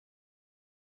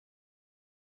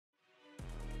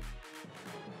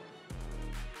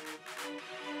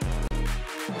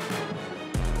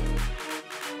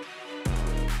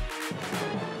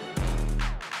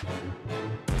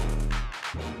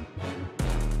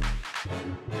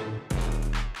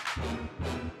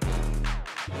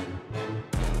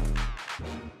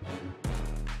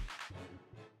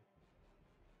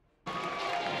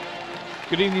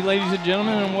Good evening, ladies and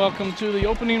gentlemen, and welcome to the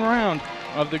opening round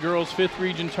of the girls' 5th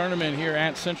region tournament here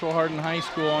at Central Hardin High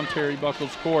School on Terry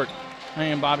Buckles Court. I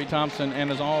am Bobby Thompson, and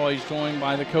as always, joined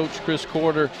by the coach, Chris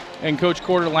Corder. And Coach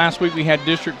Corder, last week we had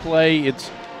district play.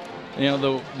 It's, you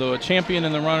know, the champion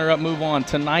and the runner-up move on.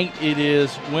 Tonight it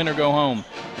is win or go home.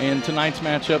 And tonight's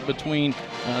matchup between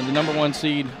the number 1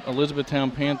 seed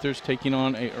Elizabethtown Panthers taking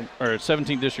on or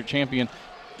 17th district champion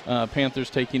Panthers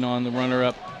taking on the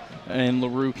runner-up in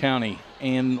LaRue County.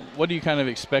 And what do you kind of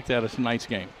expect out of tonight's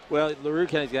game? Well, LaRue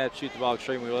County's got to shoot the ball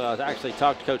extremely well. I actually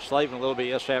talked to Coach Slavin a little bit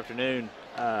yesterday afternoon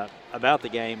about the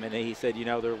game, and he said, you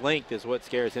know, their length is what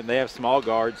scares him. They have small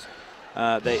guards.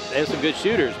 They have some good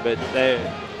shooters, but they're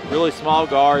really small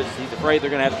guards. He's afraid they're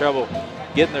going to have trouble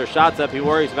getting their shots up. He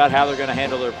worries about how they're going to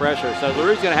handle their pressure. So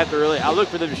LaRue's going to have to really – I look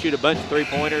for them to shoot a bunch of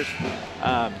three-pointers.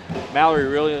 Mallory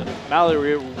Williams, I'll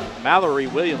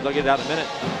get it out in a minute,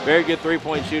 very good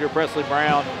three-point shooter. Presley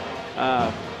Brown,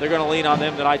 they're going to lean on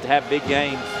them tonight to have big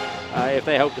games if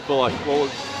they hope to pull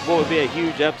what would be a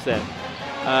huge upset.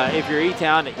 If you're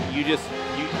E-Town,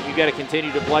 you got to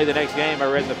continue to play the next game. I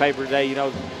read in the paper today, you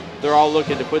know, they're all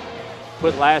looking to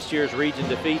put last year's region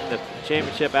defeat in the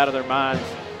championship out of their minds.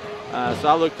 So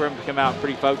I look for them to come out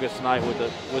pretty focused tonight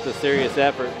with a serious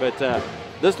effort. But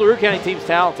this LaRue County team's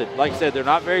talented. Like I said, they're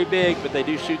not very big, but they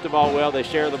do shoot the ball well. They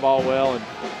share the ball well, and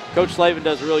Coach Slavin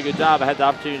does a really good job. I had the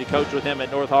opportunity to coach with him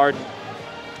at North Hardin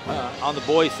on the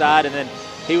boys' side, and then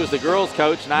he was the girls'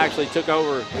 coach, and I actually took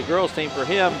over the girls' team for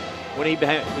him when he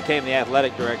became the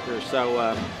athletic director.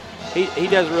 So he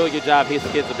does a really good job. His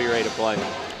kids will be ready to play.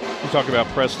 We talk about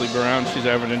Presley Brown. She's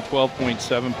averaging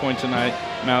 12.7 points a night.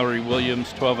 Mallory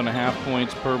Williams, 12.5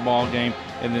 points per ball game.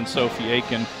 And then Sophie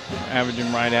Aiken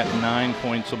averaging right at 9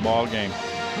 points a ball game.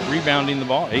 Rebounding the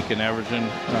ball, Aiken averaging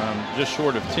just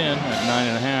short of 10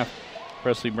 at 9.5.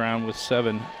 Presley Brown with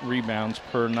 7 rebounds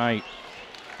per night.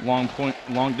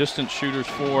 Long distance shooters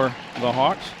for the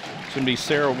Hawks. It's going to be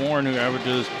Sarah Warren, who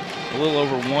averages a little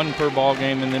over 1 per ball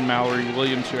game, and then Mallory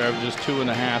Williams, who averages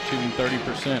 2.5, shooting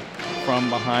 30% from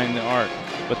behind the arc.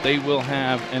 But they will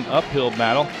have an uphill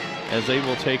battle as they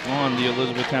will take on the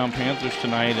Elizabethtown Panthers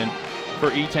tonight. And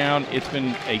for E-Town, it's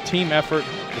been a team effort,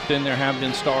 but then there have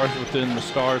been stars within the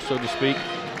stars, so to speak,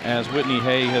 as Whitney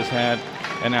Hay has had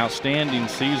an outstanding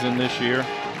season this year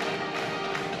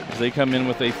as they come in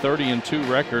with a 30-2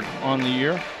 record on the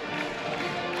year.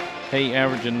 Hay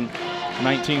averaging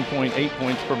 19.8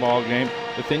 points per ball game.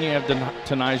 But then you have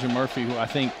Tanijah Murphy, who I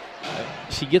think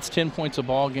she gets 10 points a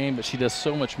ball game, but she does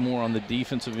so much more on the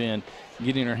defensive end,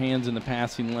 getting her hands in the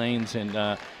passing lanes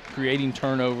and creating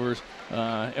turnovers.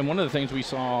 And one of the things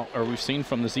we've seen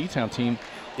from this E-Town team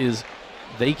is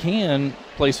they can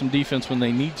play some defense when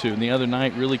they need to. And the other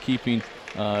night, really keeping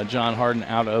John Hardin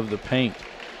out of the paint.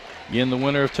 Again, the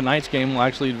winner of tonight's game will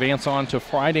actually advance on to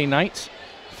Friday night's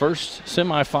first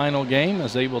semifinal game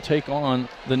as they will take on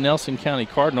the Nelson County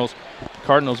Cardinals.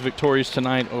 Cardinals victorious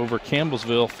tonight over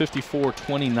Campbellsville,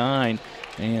 54-29,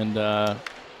 and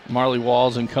Marley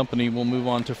Walls and company will move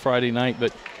on to Friday night.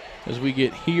 But as we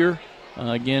get here,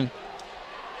 again,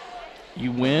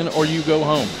 you win or you go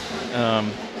home.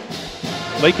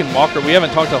 Lakin Walker, we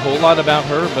haven't talked a whole lot about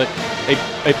her, but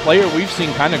a player we've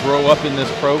seen kind of grow up in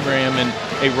this program, and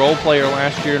a role player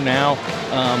last year, now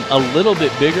a little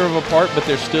bit bigger of a part, but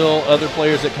there's still other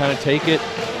players that kind of take it.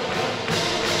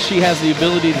 She has the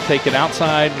ability to take it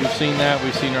outside. We've seen that.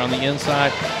 We've seen her on the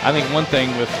inside. I think one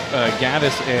thing with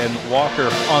Gaddis and Walker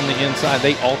on the inside,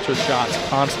 they alter shots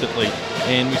constantly.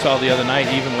 And we saw the other night,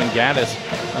 even when Gaddis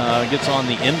gets on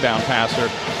the inbound passer,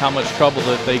 how much trouble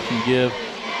that they can give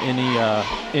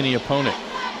any opponent.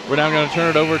 We're now going to turn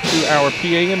it over to our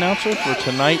PA announcer for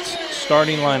tonight's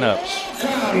starting lineups.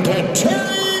 Come to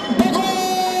Terry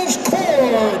Buckles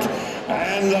Court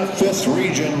and the 5th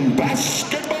Region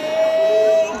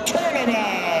Basketball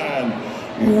Tournament.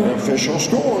 Your official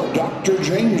scorer, Dr.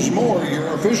 James Moore.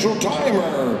 Your official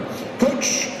timer,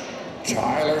 Coach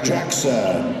Tyler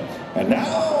Jackson. And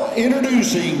now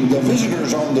introducing the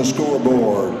visitors on the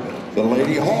scoreboard, the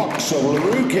Lady Hawks of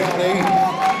LaRue County,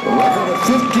 a record of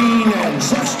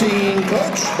 15-16,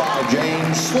 coached by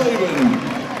James Slavin.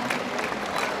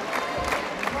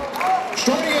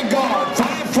 Starting at guard,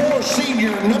 5'4"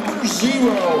 senior, number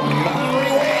 0,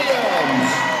 Mallory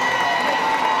Williams.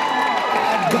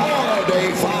 At guard,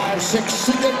 a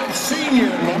 5'6"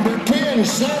 senior, number 10,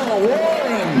 Sarah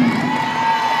Warren.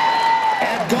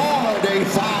 At guard, a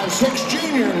 5'6"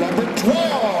 junior, number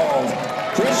 12,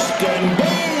 Kristen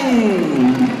Boone.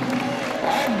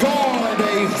 At guard,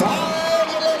 a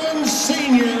 5'11"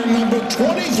 senior, number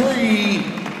 23,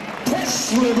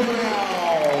 Presley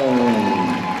Brown.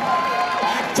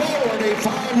 At forward, a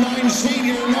 5'9" 9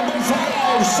 senior, number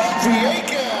 5, Sophie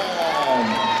Aiken.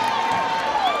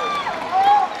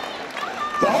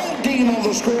 The home team on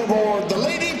the scoreboard, the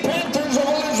Lady Panthers of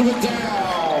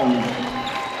Elizabethtown.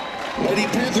 Lady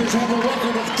Panthers have a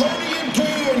record of 30-2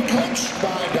 and coached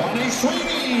by Donnie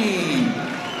Sweeney.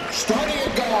 Starting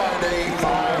at guard, a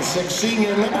 5'6"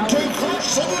 senior, number 2,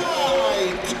 Carson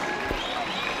Knight.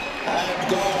 At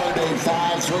guard, a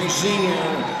 5'3"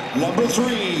 senior, number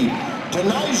 3,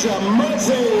 Tanijah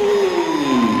Murphy.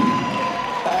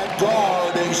 At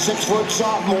guard, a 6'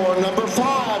 sophomore, number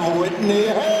 5, Whitney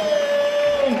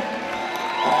Hay.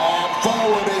 At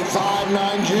forward, a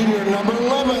 5'9" junior, number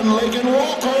 11, Lakin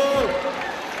Walker.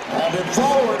 And at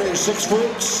forward, a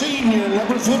 6' senior,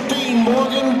 number 15,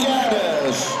 Morgan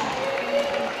Gaddis.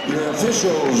 Your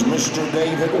officials, Mr.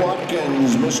 David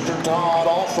Watkins, Mr. Todd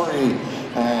Alfrey,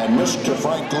 and Mr.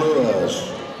 Frank Lewis.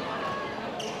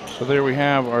 So there we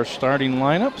have our starting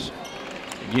lineups.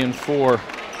 Again, for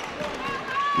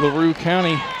LaRue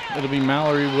County, it'll be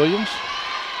Mallory Williams,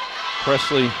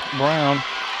 Presley Brown,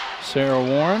 Sarah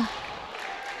Warren,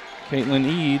 Caitlin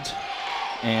Eads,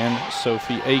 and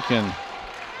Sophie Aiken.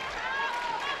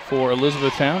 For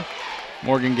Elizabethtown,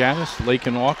 Morgan Gaddis,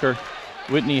 Lakin Walker,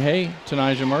 Whitney Hay,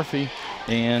 Tanijah Murphy,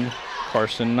 and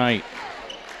Carson Knight.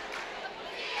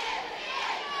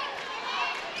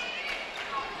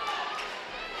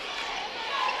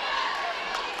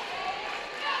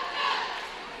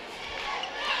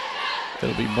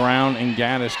 It'll be Brown and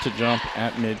Gaddis to jump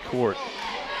at midcourt.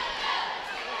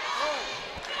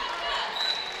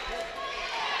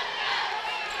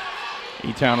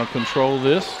 E-Town will control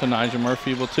this. Tanijah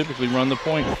Murphy will typically run the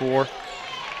point for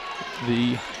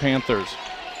the Panthers.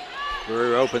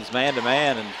 LaRue opens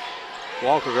man-to-man, and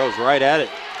Walker goes right at it.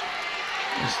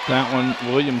 It's that one,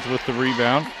 Williams with the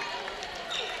rebound.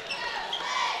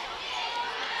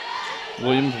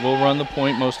 Williams will run the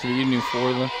point most of the evening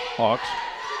for the Hawks.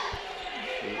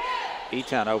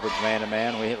 E-Town opens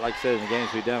man-to-man. We, like I said, in the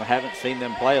games we've done, haven't seen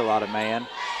them play a lot of man.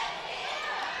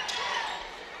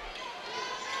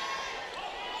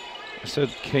 I said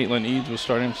Caitlin Eads was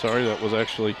starting. I'm sorry, that was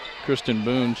actually Kristen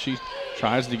Boone. She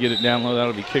tries to get it down low.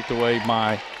 That'll be kicked away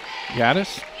by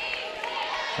Gaddis.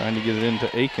 Trying to get it into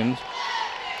Aikens.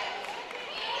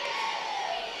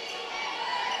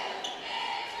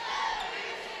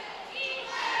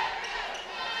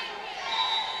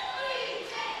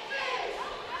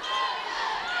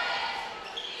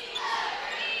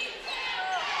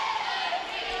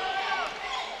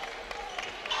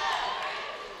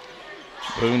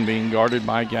 Boone being guarded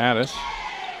by Gaddis.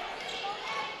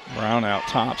 Brown out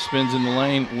top, spins in the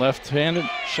lane, left-handed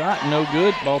shot, no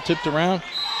good. Ball tipped around.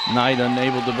 Knight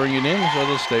unable to bring it in, so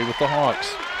they'll stay with the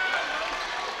Hawks.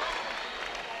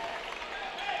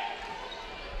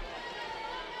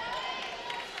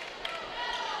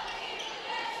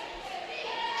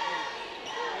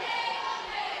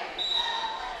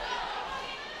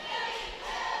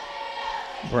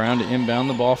 Brown to inbound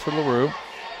the ball for LaRue.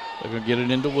 They're going to get it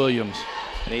into Williams.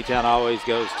 And E-Town always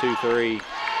goes 2-3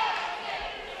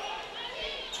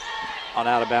 on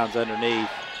out of bounds underneath.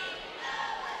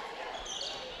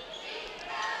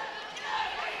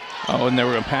 Oh, and they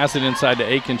were going to pass it inside to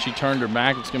Aiken. She turned her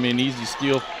back. It's going to be an easy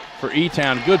steal for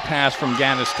E-Town. Good pass from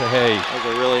Gaddis to Hay. That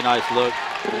was a really nice look.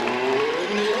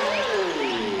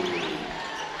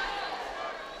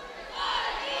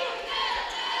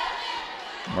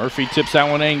 Murphy tips that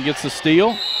one in and gets the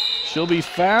steal. She'll be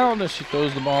fouled as she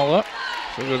throws the ball up.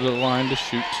 She'll go to the line to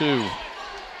shoot 2.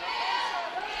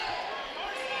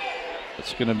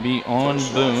 It's going to be on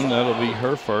Boone. That'll be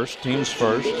her first, team's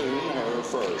first.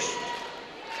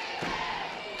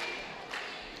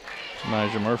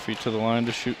 Tanijah Murphy to the line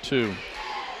to shoot 2.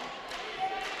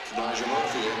 Tanijah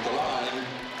Murphy at the line.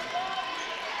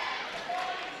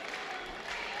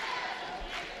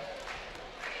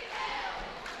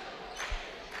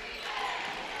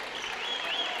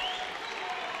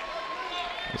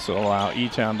 This will allow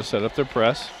E-Town to set up their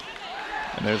press.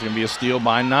 And there's going to be a steal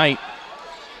by Knight.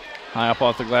 High up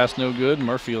off the glass, no good.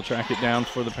 Murphy will track it down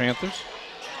for the Panthers.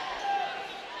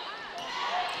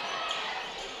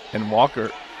 And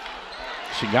Walker,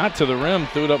 she got to the rim,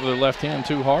 threw it up with her left hand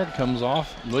too hard, comes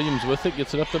off. Williams with it,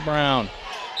 gets it up to Brown.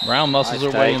 Brown muscles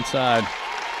her way inside.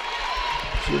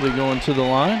 She'll be going to the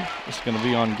line. It's going to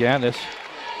be on Gaddis.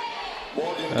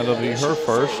 That'll be her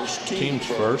first, team's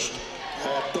first.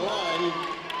 At the line,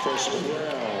 Presley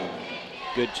Brown.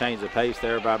 Good change of pace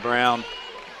there by Brown.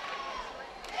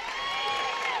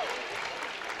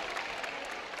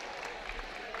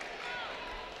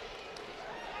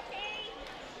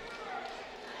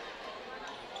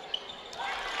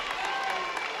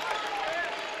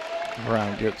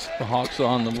 Brown gets the Hawks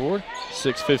on the board.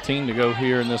 6:15 to go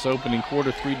here in this opening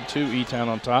quarter. 3-2, E-Town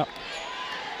on top.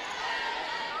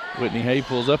 Whitney Hay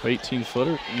pulls up,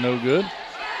 18-footer, no good.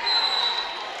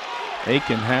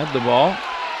 Aiken had the ball.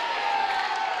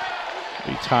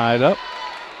 Be tied up.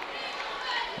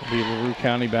 It'll be LaRue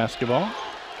County basketball.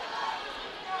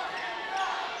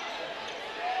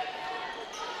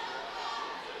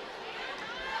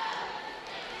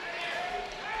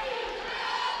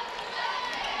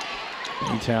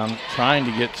 E-Town trying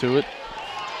to get to it.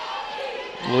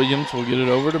 Williams will get it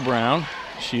over to Brown.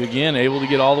 She again able to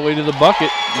get all the way to the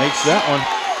bucket. Makes that one.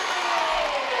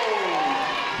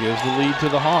 Gives the lead to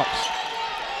the Hawks.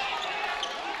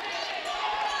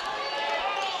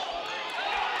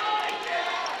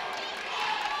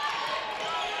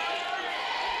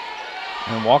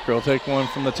 And Walker will take one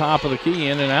from the top of the key,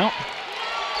 in and out.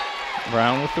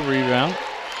 Brown with the rebound.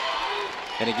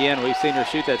 And again, we've seen her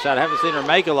shoot that shot. I haven't seen her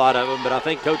make a lot of them, but I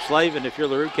think Coach Slavin, if you're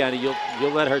LaRue County, you'll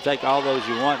let her take all those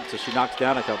you want until she knocks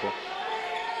down a couple.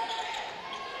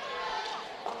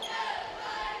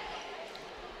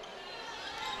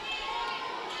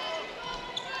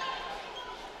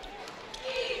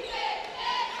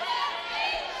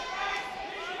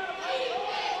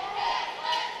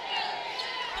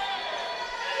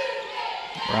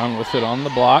 Brown with it on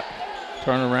the block.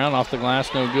 Turn around off the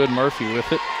glass, no good. Murphy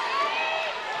with it.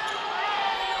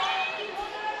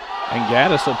 And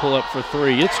Gaddis will pull up for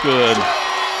three. It's good.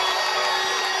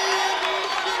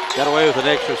 Got away with an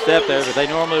extra step there, but they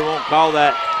normally won't call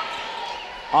that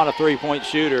on a three-point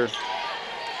shooter.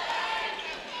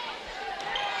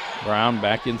 Brown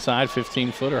back inside,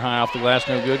 15-footer, high off the glass,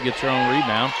 no good. Gets her own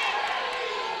rebound.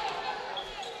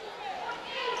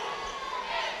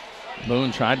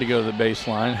 Boone tried to go to the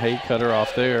baseline. Hay cut her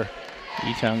off there.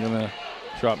 E-Town going to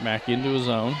drop back into a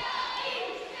zone.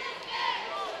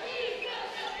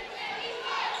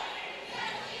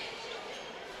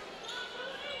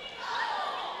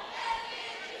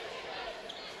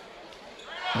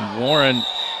 And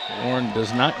Warren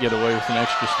does not get away with an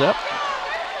extra step.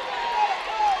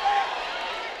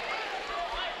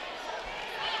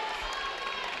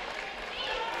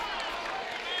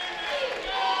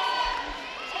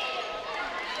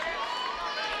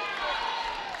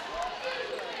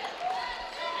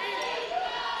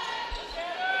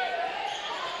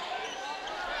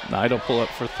 Knight will pull up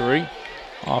for three.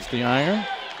 Off the iron.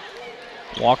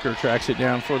 Walker tracks it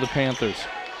down for the Panthers.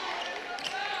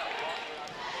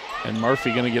 And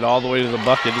Murphy going to get all the way to the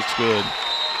bucket. It's good.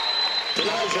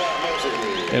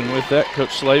 And with that,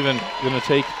 Coach Slavin going to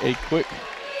take a quick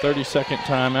 30-second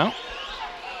timeout.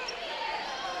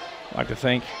 I'd like to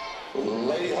thank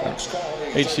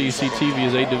HCEC-TV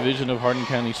is a division of Hardin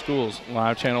County Schools.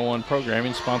 Live Channel 1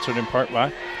 programming sponsored in part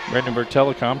by Brandenburg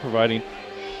Telecom, providing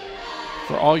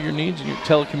for all your needs and your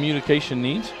telecommunication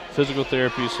needs. Physical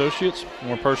therapy associates,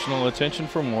 more personal attention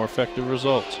for more effective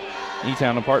results.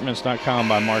 eTownApartments.com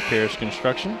by Mark Harris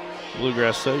Construction.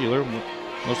 Bluegrass Cellular,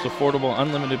 most affordable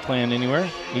unlimited plan anywhere.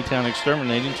 E-Town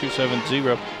Exterminating,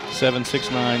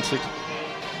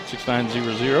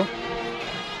 270-769-6900.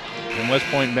 And West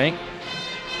Point Bank,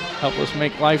 help us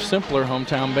make life simpler.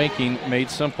 Hometown banking made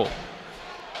simple.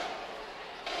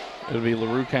 It'll be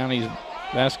LaRue County's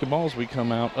basketball as we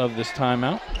come out of this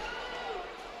timeout.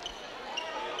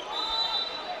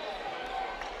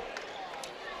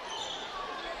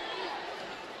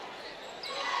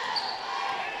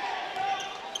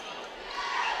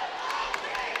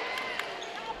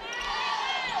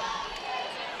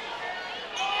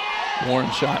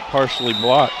 Warren shot partially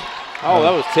blocked. Oh,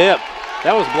 that was tipped.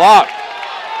 That was blocked.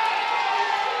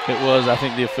 It was. I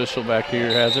think the official back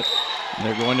here has it. And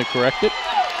they're going to correct it.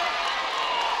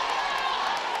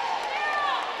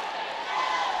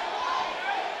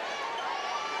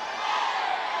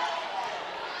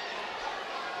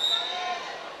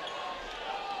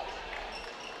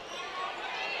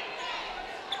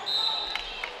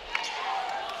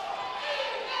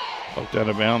 Poked out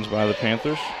of bounds by the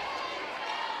Panthers.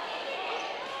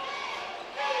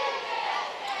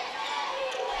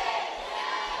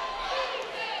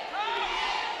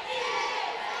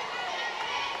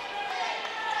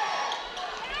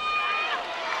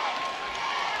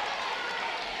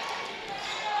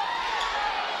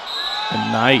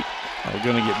 And Knight are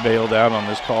going to get bailed out on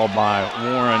this call by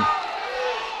Warren.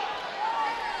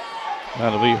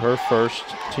 That'll be her first,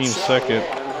 team second,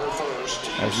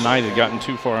 as Knight had gotten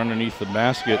too far underneath the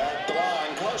basket.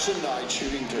 Knight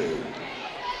shooting two.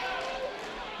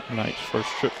 Knight's first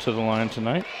trip to the line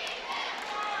tonight.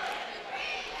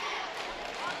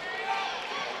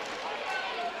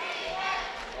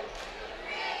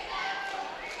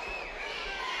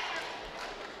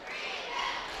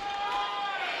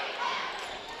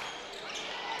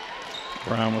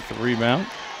 Brown with the rebound.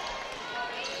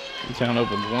 E-Town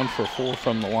opens 1 for 4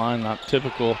 from the line, not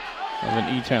typical of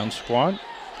an E-Town squad.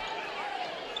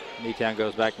 E-Town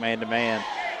goes back man to man.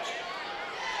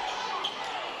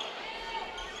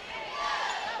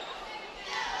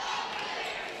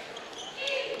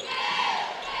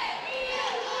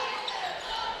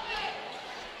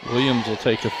 Williams will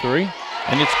take a 3,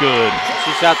 and it's good.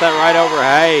 She shot that right over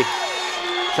Hay.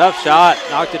 Tough shot,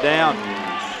 knocked it down.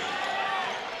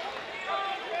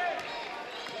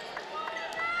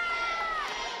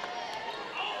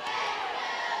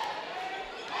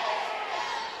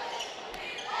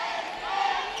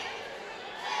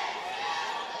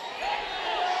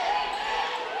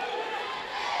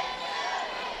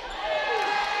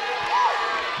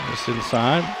 Just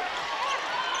inside.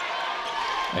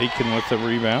 Aiken with the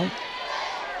rebound.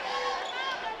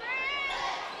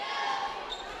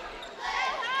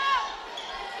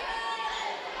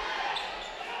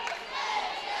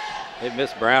 They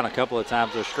missed Brown a couple of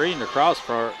times. They're screening across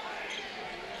for her.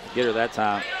 Get her that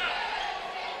time.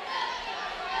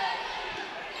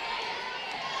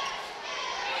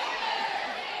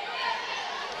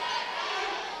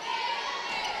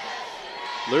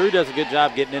 LaRue does a good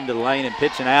job getting into the lane and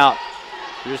pitching out.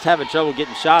 They're just having trouble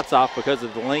getting shots off because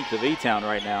of the length of E-Town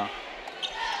right now.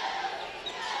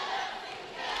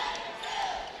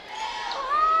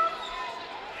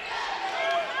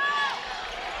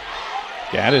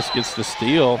 Gaddis gets the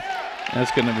steal.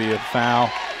 That's going to be a foul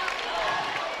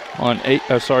on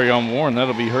on Warren.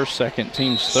 That'll be her second,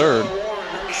 team's third.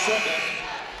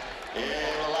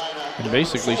 And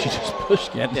basically, she just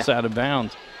pushed Gaddis out of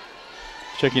bounds.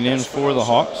 Checking in for the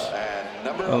Hawks,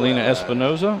 Alina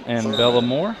Espinoza and Bella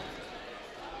Moore.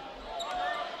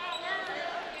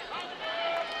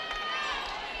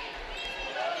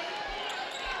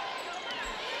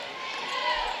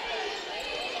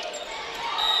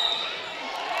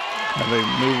 Have a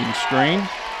moving screen.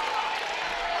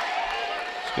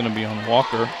 It's going to be on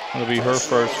Walker. It'll be her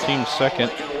first, team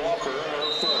second.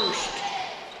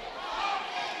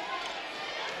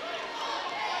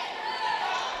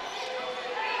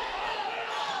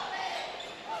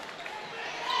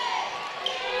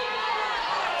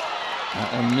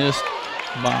 That one missed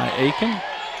by Aiken.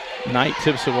 Knight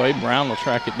tips away. Brown will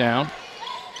track it down.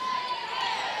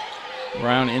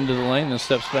 Brown into the lane, then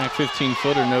steps back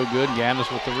 15-footer, no good.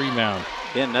 Gaddis with the rebound.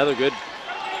 Again, another good.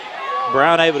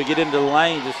 Brown able to get into the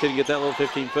lane, just couldn't get that little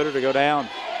 15-footer to go down.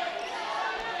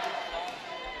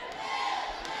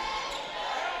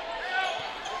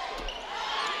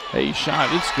 Hay shot,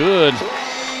 it's good.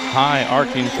 High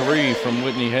arcing 3 from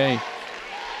Whitney Hay.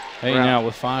 Hay Brown now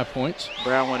with 5 points.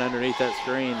 Brown went underneath that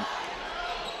screen.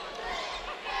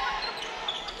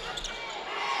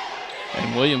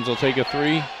 And Williams will take a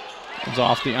 3. It's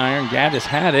off the iron. Gaddis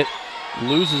had it,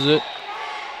 loses it.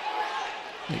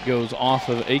 It goes off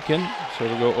of Aiken, so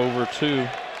it'll go over to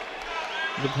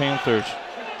the Panthers.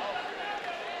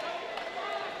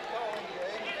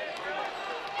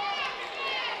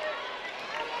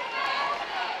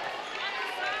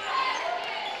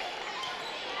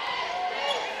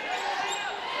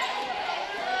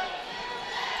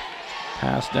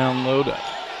 Pass down low to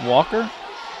Walker.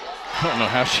 I don't know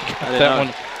how she got that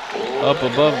one up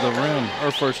above the rim.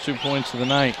 Her first 2 points of the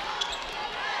night.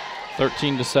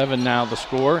 13-7 now the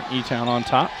score. E-Town on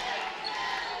top.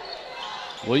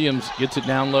 Williams gets it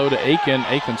down low to Aiken.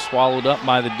 Aiken swallowed up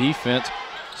by the defense.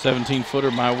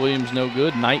 17-footer by Williams, no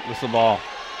good. Knight with the ball.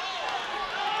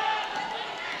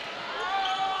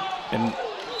 And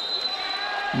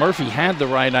Murphy had the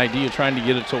right idea trying to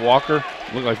get it to Walker.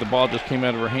 Looked like the ball just came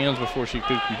out of her hands before she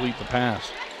could complete the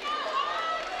pass.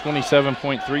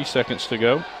 27.3 seconds to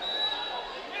go.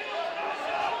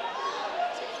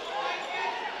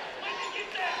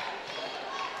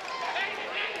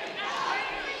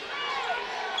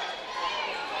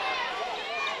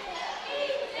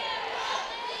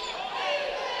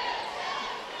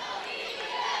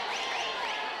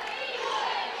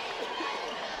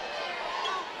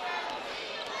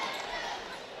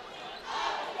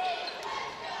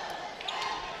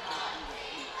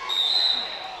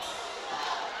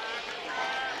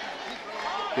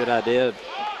 Good idea.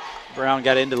 Brown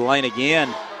got into the lane again.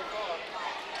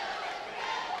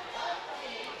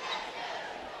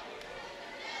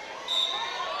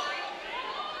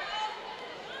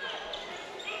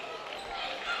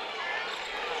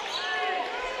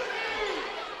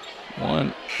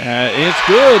 One, it's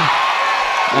good.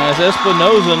 As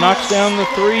Espinoza knocks down the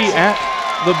 3 at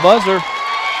the buzzer.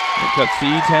 It cuts the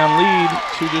E-Town lead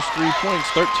to just 3 points,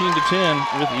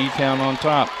 13-10 with E-Town on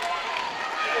top.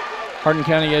 Hardin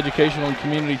County Educational and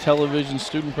Community Television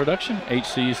Student Production.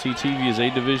 HCEC-TV is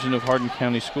a division of Hardin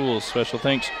County Schools. Special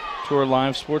thanks to our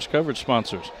live sports coverage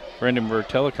sponsors. Brandenburg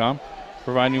Telecom,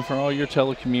 providing for all your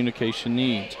telecommunication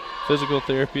needs. Physical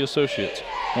Therapy Associates,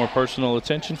 more personal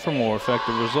attention for more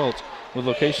effective results, with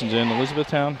locations in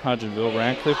Elizabethtown, Hodgenville,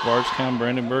 Radcliffe, Bardstown,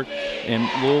 Brandenburg, and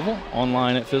Louisville.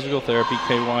 Online at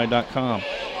physicaltherapyky.com.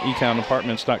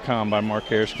 eTownApartments.com by Mark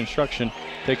Harris Construction.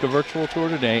 Take a virtual tour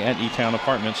today at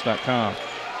eTownApartments.com.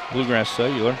 Bluegrass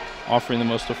Cellular, offering the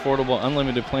most affordable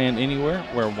unlimited plan anywhere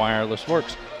where wireless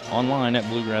works. Online at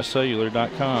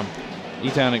bluegrasscellular.com.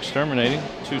 eTown Exterminating,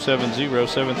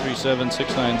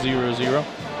 270-737-6900.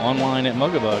 Online at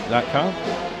mugabug.com.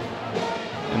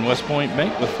 And West Point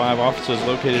Bank, with 5 offices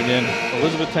located in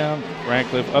Elizabethtown,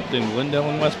 Radcliffe, Upton, Glendale,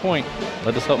 and West Point.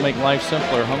 Let us help make life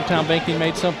simpler. Hometown banking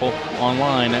made simple.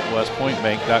 Online at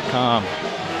westpointbank.com.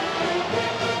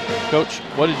 Coach,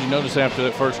 what did you notice after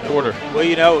that first quarter? Well,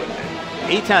 you know,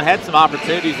 E-Town had some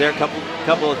opportunities there, a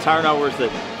couple of turnovers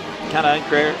that kind of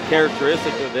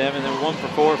uncharacteristic of them, and then 1 for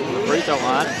 4 from the free throw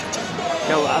line.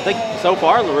 You know, I think so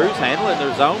far LaRue's handling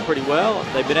their zone pretty well.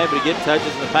 They've been able to get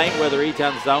touches in the paint, whether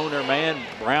E-Town's zone or man.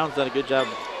 Brown's done a good job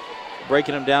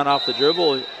breaking them down off the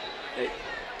dribble.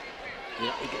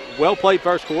 Well played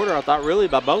first quarter, I thought, really,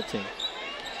 by both teams.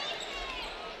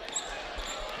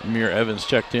 Amir Evans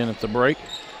checked in at the break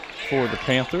for the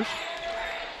Panthers.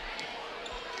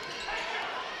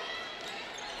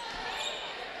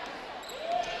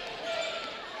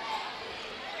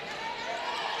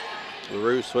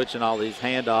 LaRue switching all these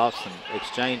handoffs and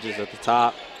exchanges at the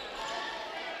top.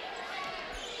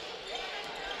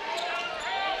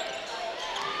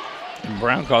 And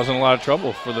Brown causing a lot of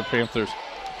trouble for the Panthers.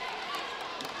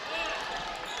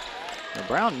 Now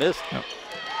Brown missed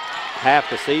half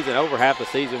the season, over half the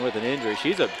season with an injury.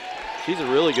 She's a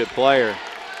really good player. I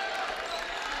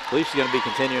believe she's going to be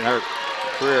continuing her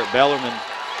career at Bellarmine.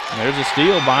 There's a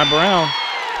steal by Brown.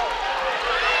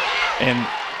 And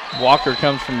Walker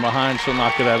comes from behind. She'll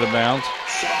knock it out of bounds.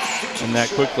 And that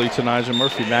quickly to Nyjah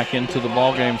Murphy back into the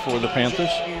ball game for the Panthers.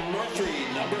 Murphy,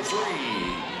 number 3,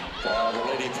 for the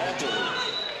Lady Panthers.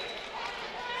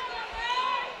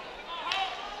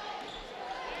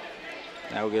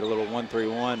 Now we'll get a little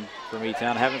 1-3-1 from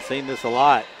E-Town. Haven't seen this a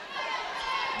lot.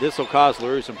 This will cause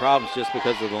LaRue some problems just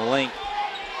because of the length.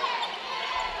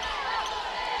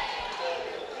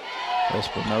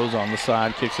 Espinoza on the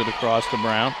side, kicks it across to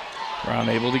Brown. Brown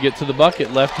able to get to the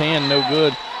bucket, left hand, no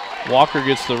good. Walker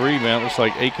gets the rebound. Looks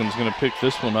like Aiken's going to pick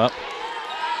this one up.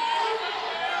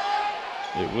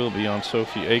 It will be on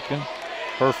Sophie Aiken.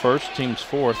 Her first, team's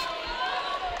 4th.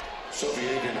 Sophie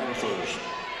Aiken, her first,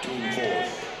 team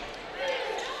 4th.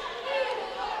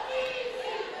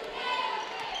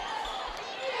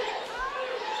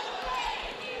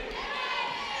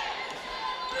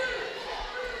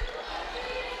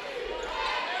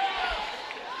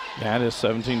 That is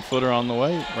 17-footer on the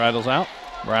way. Rattles out.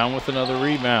 Brown with another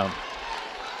rebound.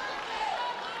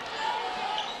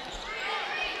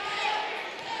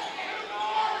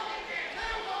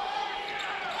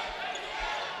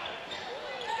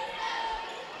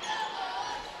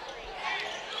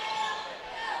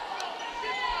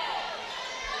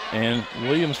 And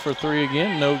Williams for 3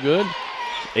 again, no good.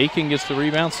 Aiken gets the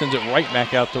rebound, sends it right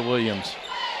back out to Williams.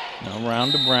 Now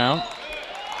round to Brown.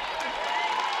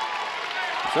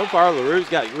 So far, LaRue's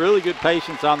got really good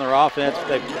patience on their offense.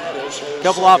 They've a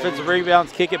couple offensive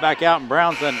rebounds, kick it back out, and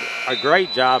Brown's done a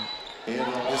great job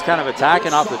just kind of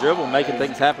attacking off the dribble, making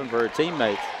things happen for her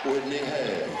teammates.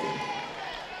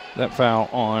 That foul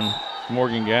on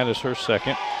Morgan Gaddis, her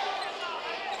second.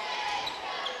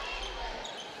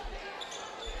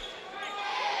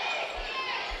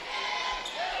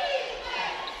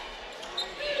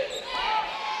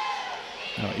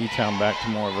 Now E-Town back to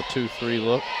more of a 2-3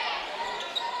 look.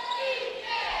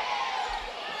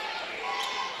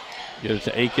 Get it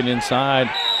to Aiken inside.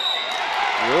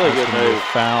 Really good move.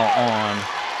 Foul on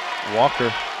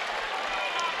Walker.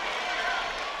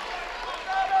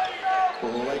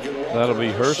 That'll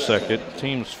be her second,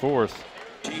 team's 4th.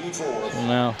 So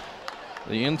now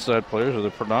the inside players are the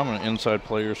predominant inside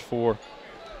players for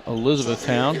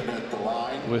Elizabethtown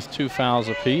with 2 fouls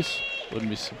apiece. Wouldn't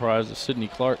be surprised if Sydney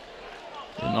Clark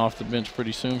getting off the bench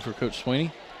pretty soon for Coach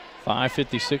Sweeney.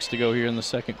 5:56 to go here in the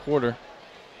second quarter.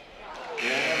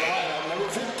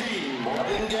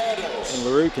 And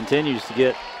LaRue continues to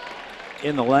get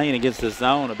in the lane against the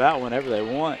zone about whenever they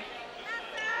want.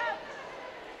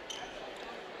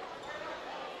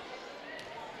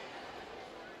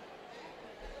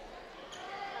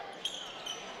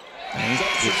 And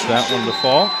gets that one to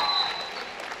fall.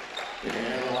 And the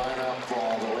lineup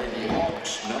for the Lady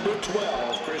Hawks, number 12.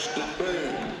 Preston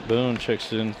Boone. Boone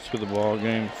checks into the ball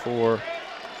game for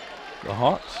the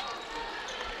Hawks.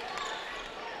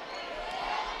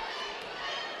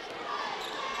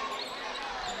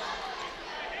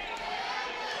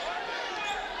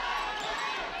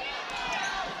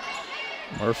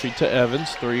 Murphy to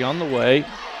Evans, 3 on the way.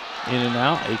 In and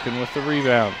out, Aiken with the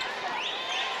rebound.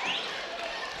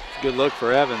 Good look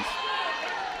for Evans.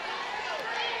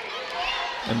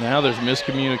 And now there's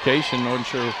miscommunication. Wasn't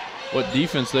sure what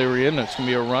defense they were in. It's going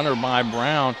to be a runner by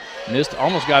Brown. Missed,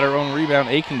 almost got her own rebound.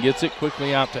 Aiken gets it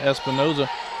quickly out to Espinoza.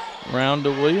 Round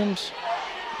to Williams.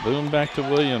 Boom back to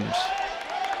Williams.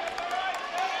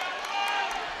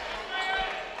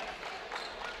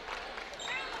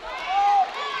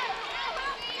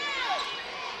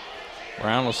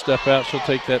 Brown will step out. She'll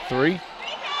take that 3.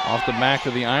 Off the back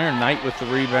of the iron. Knight with the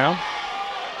rebound.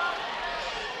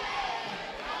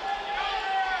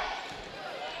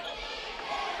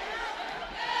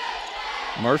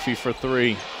 Murphy for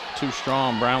 3. Too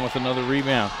strong. Brown with another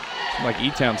rebound. It's like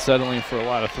E-Town settling for a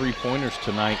lot of 3-pointers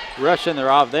tonight. Rushing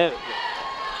their off. They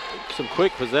some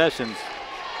quick possessions.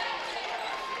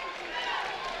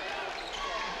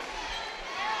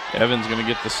 Evans going to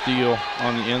get the steal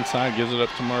on the inside. Gives it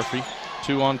up to Murphy.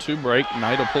 2-on-2 break.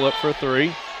 Knight will pull up for 3.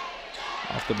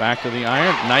 Off the back of the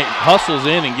iron. Knight hustles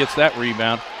in and gets that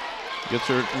rebound. Gets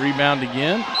her rebound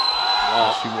again.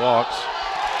 She walks.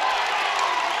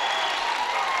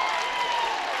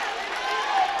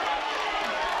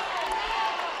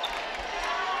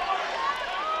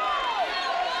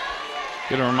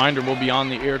 Get a reminder, we'll be on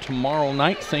the air tomorrow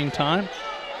night, same time,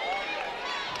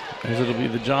 as it'll be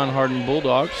the John Hardin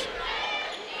Bulldogs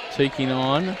taking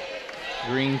on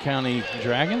Greene County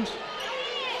Dragons.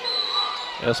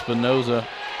 Espinoza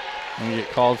going to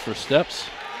get called for steps.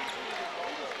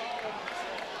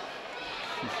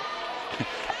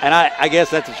 And I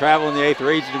guess that's a travel in the 8th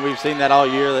region. We've seen that all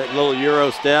year, that little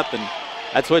Euro step, and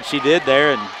that's what she did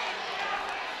there. And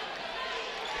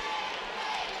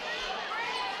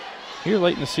here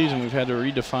late in the season, we've had to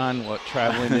redefine what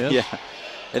traveling is. yeah,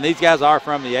 and these guys are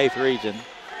from the 8th region.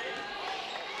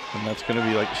 And that's going to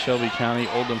be like the Shelby County,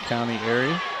 Oldham County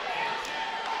area.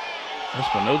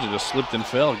 Espinoza just slipped and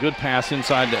fell. Good pass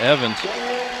inside to Evans.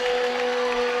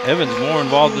 Evans more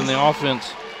involved in the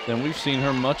offense than we've seen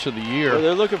her much of the year. Well,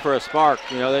 they're looking for a spark.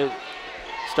 You know, they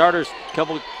starters, a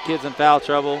couple of kids in foul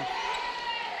trouble.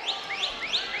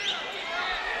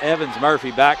 Evans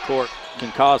Murphy backcourt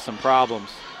can cause some problems.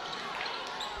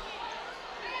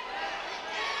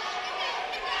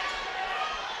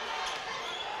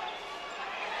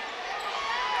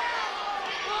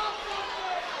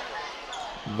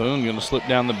 Boone going to slip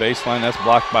down the baseline. That's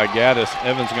blocked by Gaddis.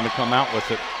 Evans going to come out with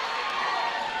it.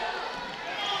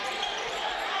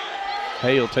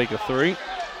 Hay will take a 3.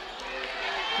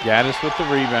 Gaddis with the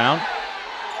rebound.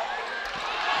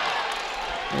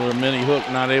 Or a mini hook,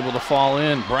 not able to fall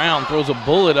in. Brown throws a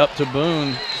bullet up to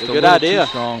Boone. Just a good idea. Too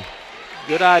strong.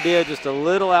 Good idea, just a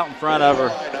little out in front of her.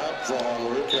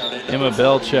 Emma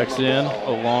Bell checks in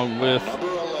along with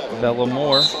Bella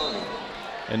Moore.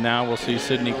 And now we'll see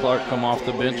Sydney Clark come off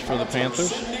the bench for the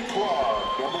Panthers.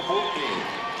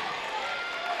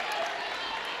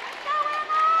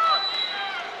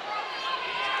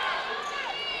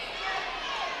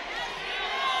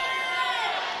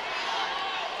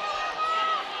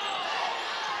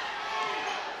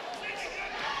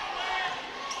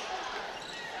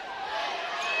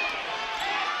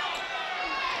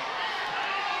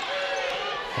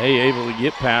 Hay able to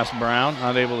get past Brown,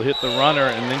 not able to hit the runner,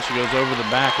 and then she goes over the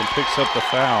back and picks up the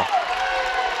foul.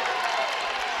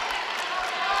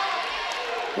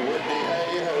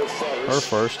 Her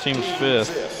first, team's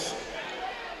 5th.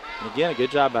 And again, a good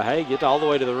job by Hay. Get all the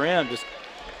way to the rim. Just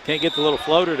can't get the little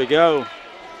floater to go.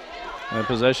 And the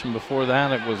possession before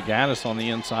that, it was Gaddis on the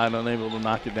inside, unable to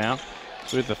knock it down.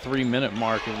 So at the 3-minute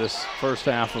mark of this first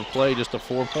half of play, just a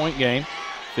 4-point game,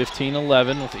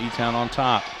 15-11 with E-Town on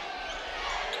top.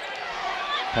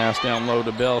 Pass down low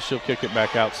to Bell. She'll kick it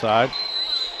back outside.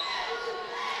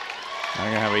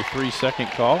 I'm going to have a 3-second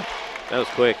call. That was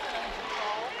quick.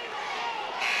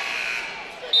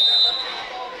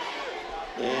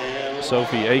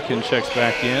 Sophie Aiken checks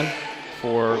back in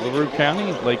for LaRue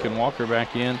County. Lakin Walker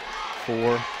back in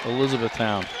for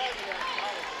Elizabethtown.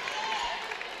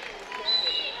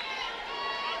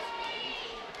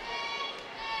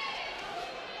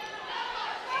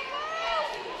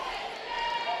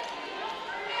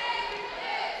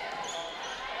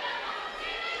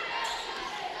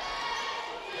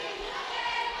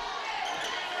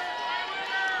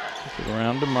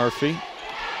 Around to Murphy.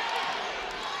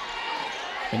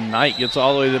 And Knight gets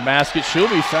all the way to the basket. She'll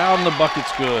be fouled and the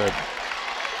bucket's good.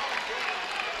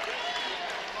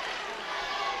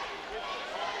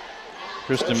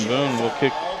 Kristen Boone will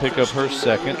pick up her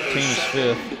second, team's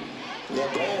fifth.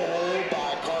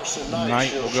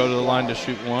 Knight will go to the line to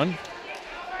shoot one.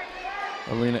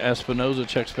 Alina Espinoza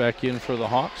checks back in for the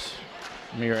Hawks.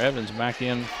 Amir Evans back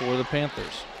in for the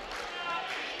Panthers.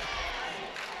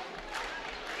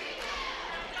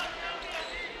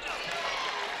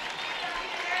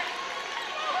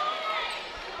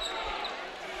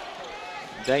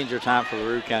 Danger time for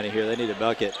LaRue County here. They need a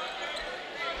bucket.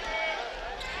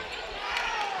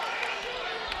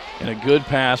 And a good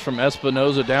pass from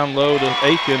Espinoza down low to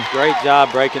Aiken. Great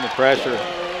job breaking the pressure.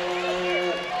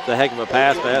 It's a heck of a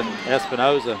pass by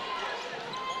Espinoza.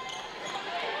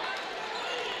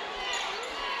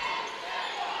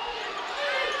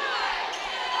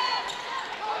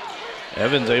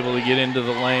 Evans able to get into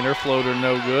the lane. Her floater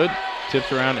no good.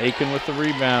 Tipped around. Aiken with the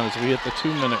rebound as we hit the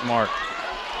 2-minute mark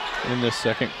in this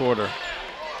second quarter.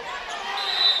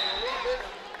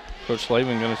 Coach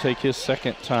Slavin going to take his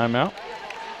second timeout.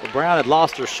 Well, Brown had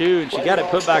lost her shoe and she got it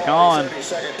put back on.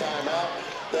 Second timeout.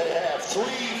 They have 3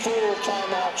 full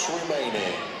timeouts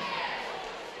remaining.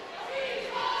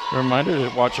 A reminder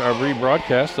to watch our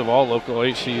rebroadcast of all local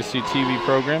HCEC-TV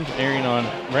programs airing on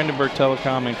Brandenburg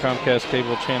Telecom and Comcast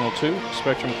Cable Channel 2,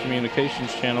 Spectrum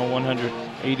Communications Channel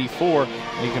 184.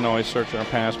 And you can always search our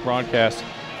past broadcasts.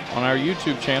 On our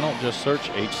YouTube channel, just search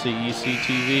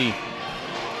HCEC-TV.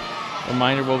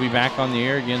 Reminder, we'll be back on the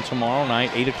air again tomorrow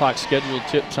night, 8 o'clock scheduled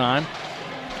tip time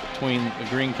between the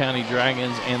Greene County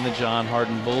Dragons and the John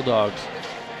Hardin Bulldogs.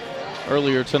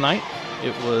 Earlier tonight,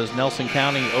 it was Nelson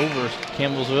County over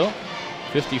Campbellsville,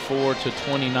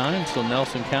 54-29, so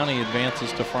Nelson County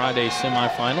advances to Friday's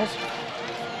semifinals.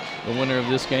 The winner of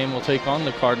this game will take on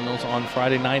the Cardinals on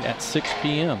Friday night at 6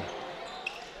 p.m.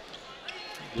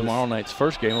 Tomorrow night's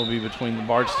first game will be between the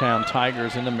Bardstown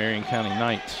Tigers and the Marion County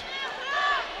Knights.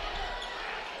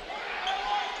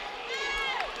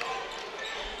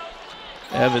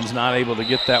 Evans not able to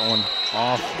get that one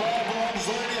off.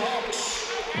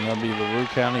 And that'll be LaRue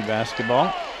County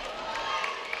basketball.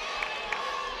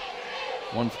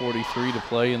 1:43 to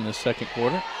play in the second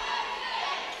quarter.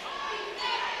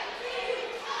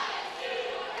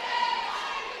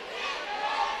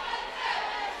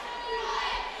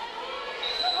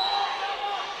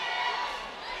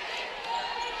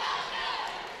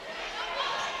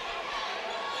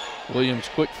 Williams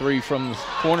quick three from the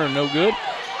corner, no good.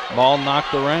 Ball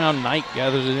knocked around. Knight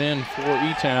gathers it in for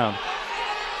E-Town.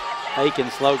 Aiken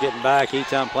slow getting back.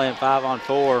 E-Town playing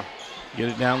 5-on-4. Get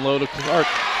it down low to Clark.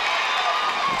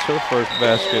 That's her first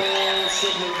basket.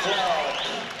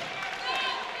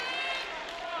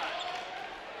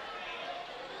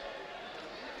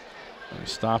 They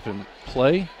stop and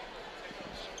play.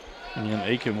 And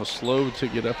Aiken was slow to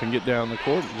get up and get down the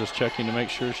court, just checking to make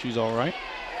sure she's all right.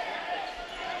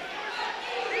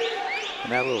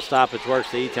 And that little stoppage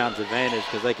works to E-Town's advantage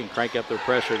because they can crank up their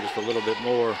pressure just a little bit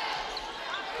more.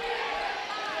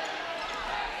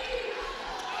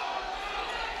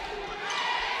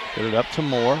 Get it up to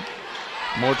Moore.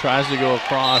 Moore tries to go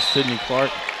across. Sydney Clark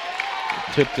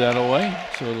tipped that away,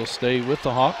 so it'll stay with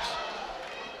the Hawks.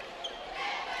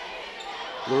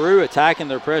 LaRue attacking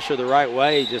their pressure the right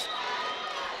way. Just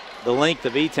the length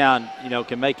of E-Town,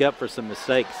 can make up for some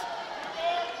mistakes.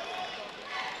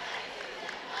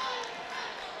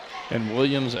 And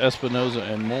Williams, Espinoza,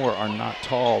 and Moore are not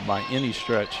tall by any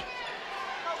stretch.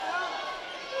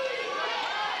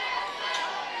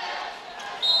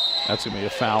 That's going to be a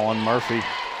foul on Murphy.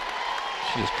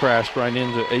 She just crashed right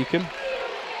into Aiken.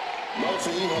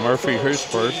 Murphy, hers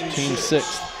first, team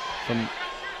sixth.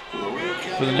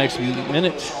 For the next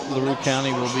minute, LaRue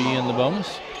County will be in the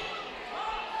bonus.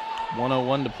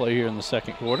 1:01 to play here in the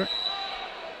second quarter.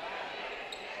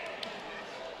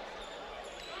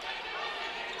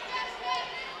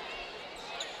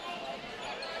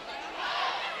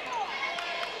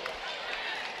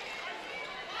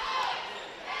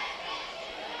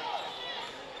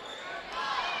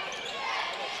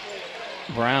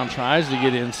 Brown tries to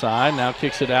get inside, now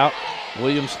kicks it out.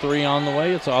 Williams three on the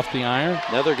way, it's off the iron.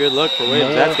 Another good look for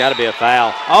Williams, that's gotta be a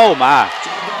foul. Oh my.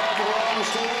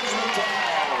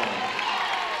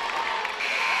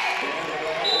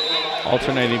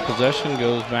 Alternating possession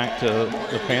goes back to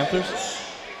the Panthers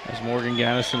as Morgan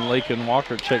Gaddis and Lakin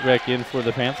Walker check back in for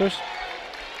the Panthers.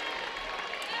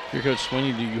 Your Coach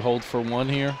Sweeney, do you hold for one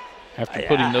here after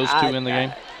putting those two in the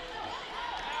game?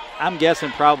 I'm guessing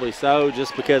probably so,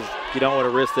 just because you don't want to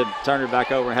risk them turning it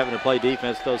back over and having to play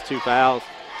defense with those two fouls.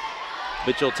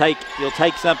 But you'll take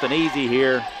something easy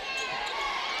here.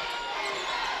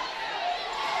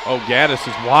 Oh, Gaddis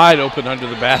is wide open under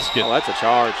the basket. Oh, that's a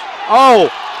charge.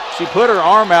 Oh, she put her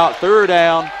arm out, threw her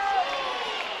down.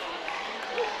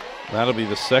 That'll be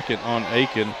the second on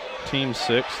Aiken, team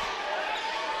 6th.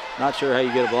 Not sure how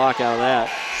you get a block out of that.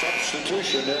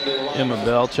 Emma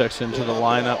Bell checks into the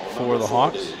lineup for the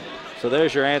Hawks. So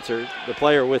there's your answer. The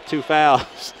player with 2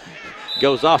 fouls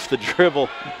goes off the dribble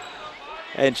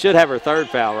and should have her 3rd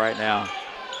foul right now.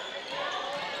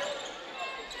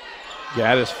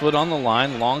 Gaddis foot on the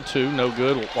line, long 2, no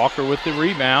good. Walker with the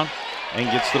rebound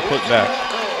and gets the putback.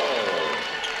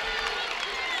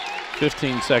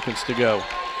 15 seconds to go.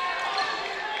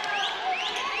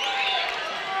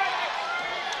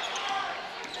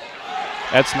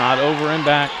 That's not over and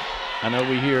back. I know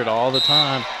we hear it all the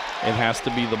time. It has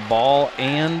to be the ball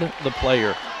and the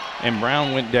player. And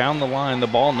Brown went down the line. The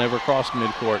ball never crossed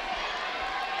midcourt.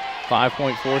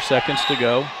 5.4 seconds to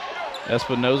go.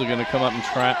 Espinoza going to come up and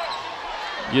try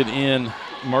get in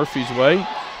Murphy's way.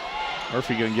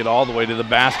 Murphy going to get all the way to the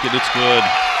basket. It's good.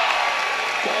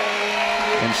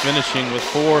 And finishing with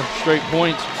 4 straight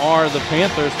points are the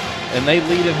Panthers, and they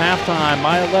lead at halftime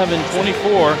by 11,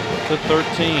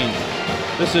 24-13.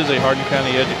 This is a Hardin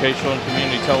County Educational and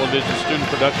Community Television student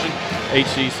production.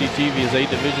 HCEC-TV is a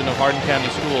division of Hardin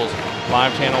County Schools. Live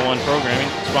Channel 1 programming,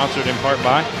 sponsored in part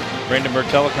by Brandenburg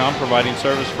Telecom, providing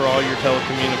service for all your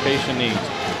telecommunication needs.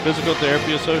 Physical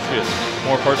Therapy Associates,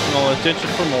 more personal attention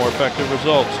for more effective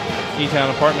results.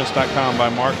 eTownApartments.com by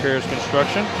Mark Harris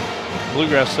Construction.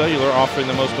 Bluegrass Cellular, offering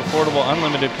the most affordable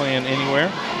unlimited plan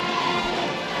anywhere.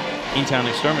 E-Town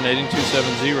Exterminating,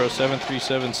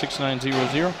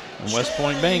 270-737-6900. And West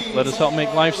Point Bank, let us help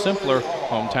make life simpler.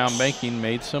 Hometown banking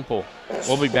made simple.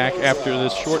 We'll be back after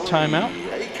this short timeout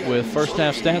with first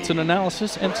half stats and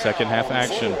analysis and second half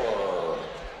action.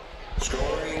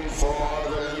 Scoring for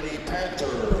the Lady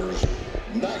Panthers,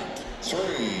 Knight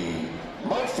 3,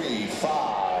 Murphy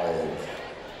 5,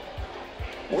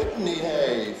 Whitney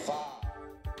Hay 5.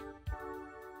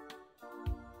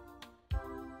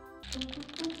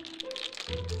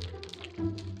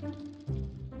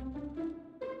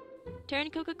 Turn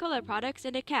Coca-Cola products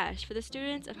into cash for the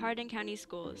students of Hardin County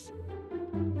Schools.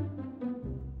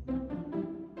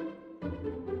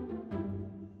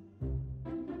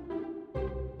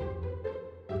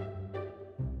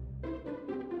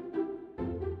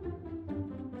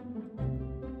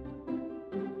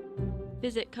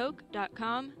 Visit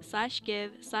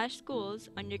coke.com/give/schools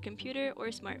on your computer or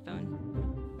smartphone.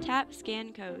 Tap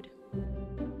Scan Code.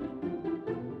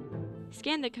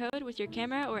 Scan the code with your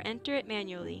camera or enter it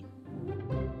manually.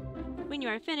 When you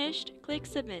are finished, click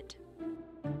Submit.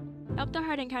 Help the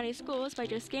Hardin County Schools by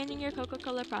just scanning your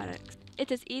Coca-Cola products.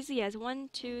 It's as easy as 1,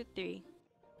 2, 3.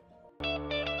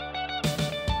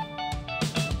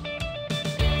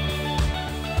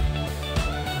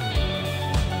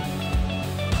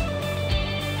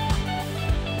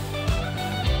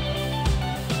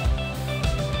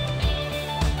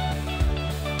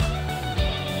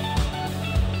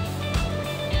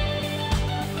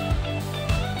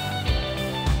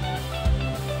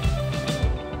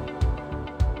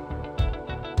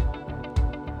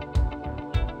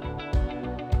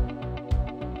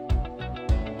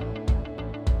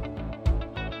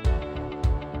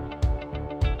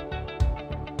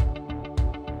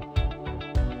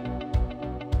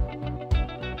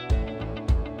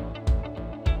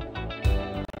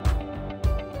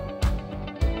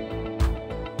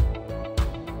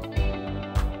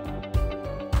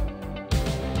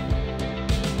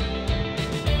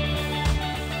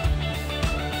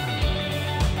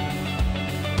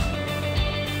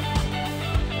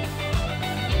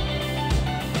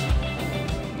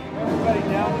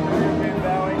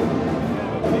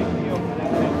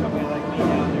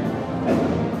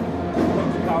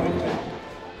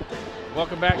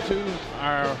 Welcome back to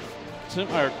our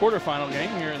quarterfinal game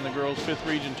here in the girls' 5th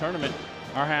region tournament.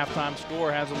 Our halftime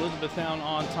score has Elizabethtown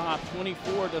on top,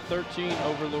 24-13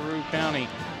 over LaRue County.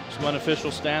 Some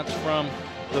unofficial stats from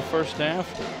the first half.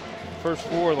 First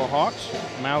 4 of the Hawks: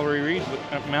 Mallory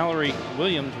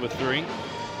Williams with 3,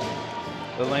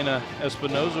 Elena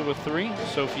Espinoza with 3,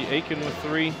 Sophie Aiken with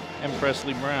 3, and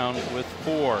Presley Brown with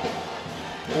 4.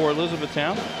 For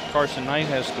Elizabethtown, Carson Knight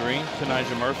has 3,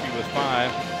 Tanija Murphy with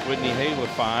 5, Whitney Hay with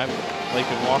 5,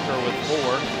 Lakin Walker with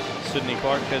 4, Sydney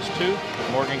Clark has 2,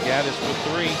 Morgan Gaddis with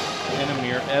 3, and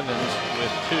Amir Evans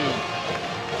with 2.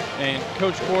 And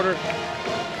Coach Porter,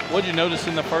 what did you notice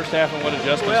in the first half and what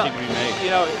adjustments need to be made?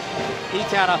 You know,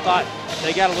 E-Town, I thought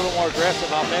they got a little more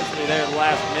aggressive offensively there in the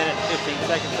last minute, 15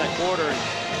 seconds that quarter. And,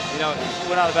 you know,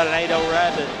 went on about an 8-0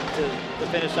 run to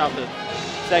finish off the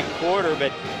second quarter,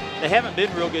 but they haven't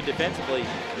been real good defensively.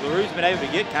 LaRue's been able to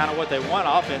get kind of what they want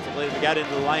offensively. They got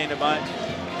into the lane a bunch.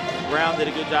 Brown did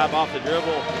a good job off the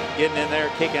dribble, getting in there,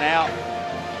 kicking out.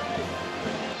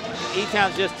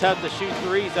 E-Town's just tough to shoot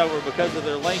threes over because of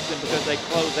their length and because they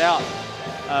close out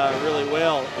really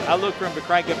well. I look for them to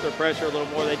crank up their pressure a little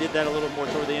more. They did that a little more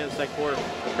toward the end of the second quarter.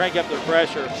 Crank up their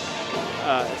pressure,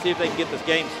 see if they can get this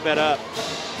game sped up.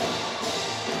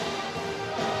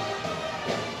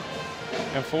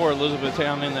 And for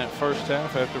Elizabethtown in that first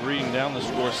half, after reading down the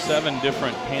score, 7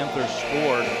 different Panthers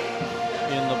scored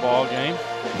in the ball game.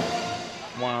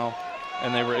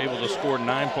 And they were able to score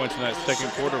 9 points in that second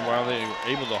quarter while they were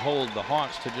able to hold the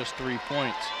Hawks to just 3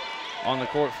 points. On the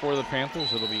court for the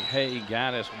Panthers, it'll be Hay,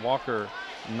 Gaddis, Walker,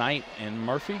 Knight, and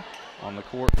Murphy. On the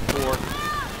court for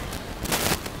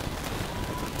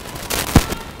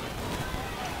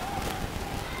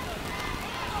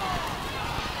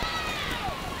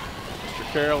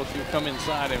Mr. Carroll, if you come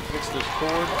inside and fix this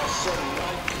cord.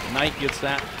 Knight gets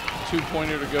that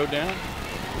 2-pointer to go down.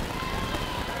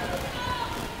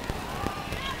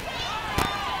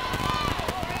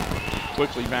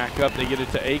 Quickly back up, they get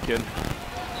it to Aiken.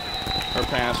 Her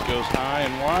pass goes high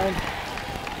and wide.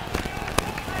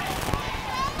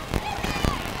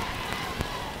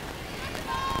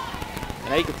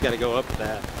 And Aiken's got to go up with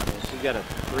that. I mean, she's got a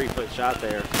 3-foot shot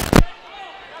there.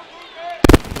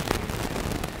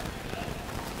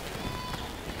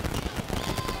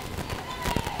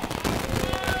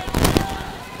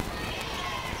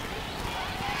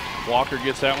 Walker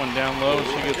gets that one down low.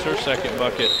 She gets her second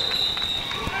bucket.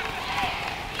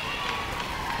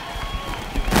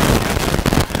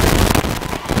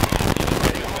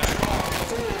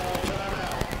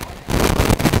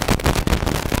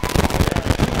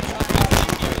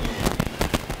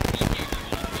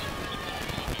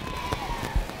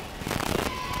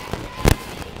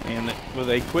 With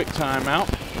a quick timeout.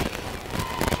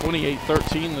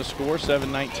 28-13 the score,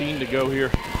 7:19 to go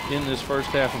here in this first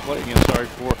half of play. Again, sorry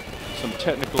for some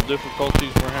technical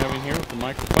difficulties we're having here with the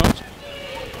microphones.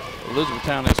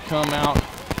 Elizabethtown has come out,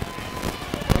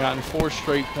 gotten 4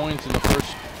 straight points in the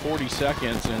first 40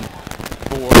 seconds, and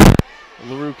for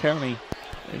LaRue County,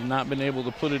 they've not been able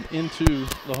to put it into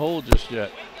the hole just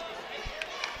yet.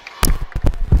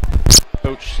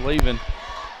 Coach Slavin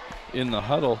in the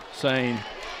huddle saying,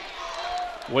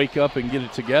 wake up and get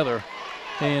it together.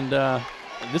 And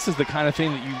this is the kind of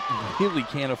thing that you really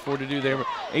can't afford to do. They were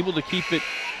able to keep it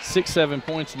 6-7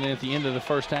 points, and then at the end of the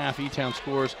first half, E-Town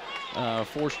scores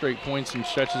 4 straight points and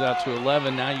stretches out to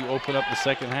 11. Now you open up the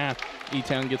second half.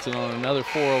 E-Town gets it on another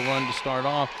 4-0 run to start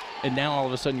off, and now all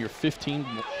of a sudden you're 15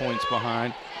 points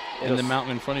behind, and the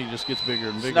mountain in front of you just gets bigger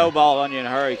and bigger. Snowball on you in a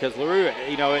hurry, because LaRue,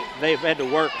 you know, they've had to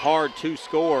work hard to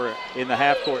score in the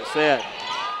half-court set.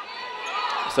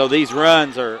 So these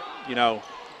runs are, you know,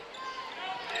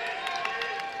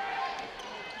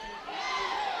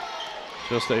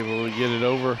 just able to get it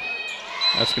over.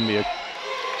 That's going to be a,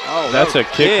 that's a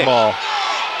kick ball.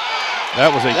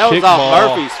 That was a that kick was off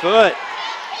ball. Murphy's foot.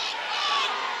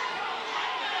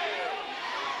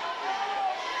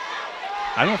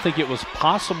 I don't think it was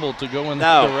possible to go in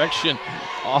that direction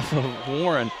off of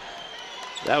Warren.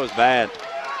 That was bad.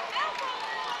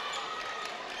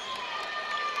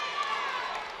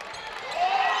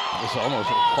 It was almost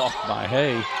a walk by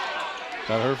Hay.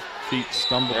 Got her feet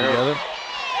stumbled together.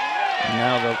 And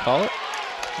now they'll call it.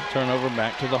 Turnover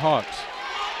back to the Hawks.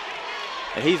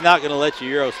 And he's not going to let you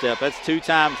Euro step. That's 2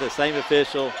 times the same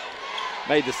official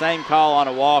made the same call on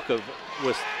a walk with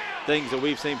things that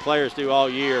we've seen players do all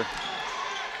year.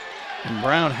 And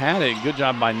Brown had it. Good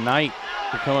job by Knight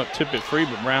to come up, tip it free,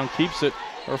 but Brown keeps it.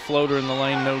 Her floater in the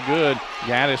lane, no good.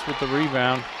 Gaddis with the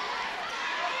rebound.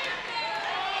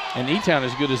 And E-Town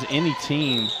as good as any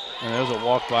team, and there's a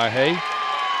walk by Hay,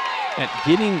 at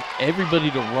getting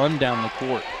everybody to run down the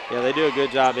court. Yeah, they do a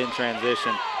good job in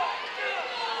transition.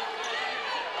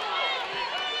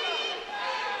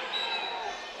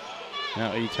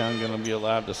 Now E-Town going to be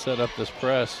allowed to set up this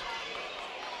press.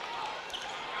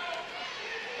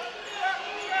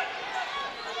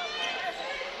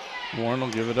 Warren will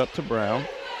give it up to Brown.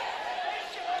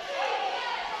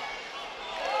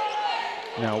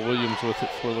 Now Williams with it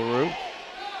for LaRue.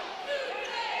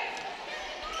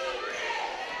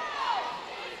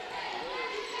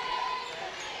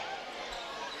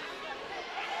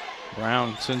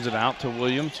 Brown sends it out to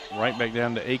Williams, right back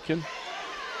down to Aiken.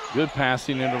 Good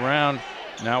passing it around.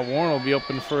 Now Warren will be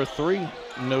open for a 3.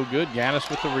 No good. Gaddis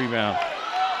with the rebound.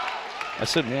 I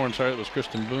said Warren, sorry, it was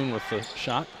Kristen Boone with the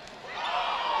shot.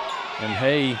 And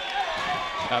Hay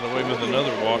got away with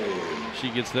another walk. She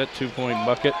gets that 2-point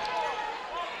bucket.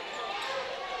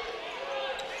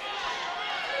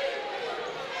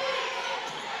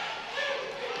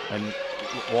 And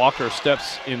Walker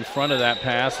steps in front of that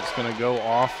pass. It's going to go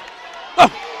off. Oh.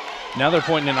 Now they're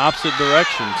pointing in opposite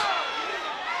directions.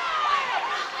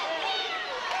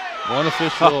 One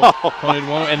official pointed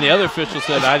one, and the other official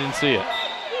said, I didn't see it.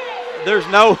 There's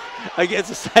no, against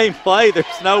the same play, there's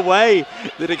no way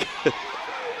that it could.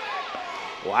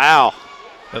 Wow.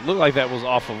 It looked like that was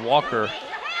off of Walker,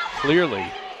 clearly.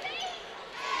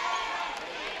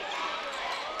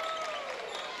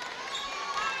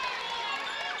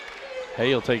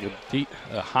 He'll take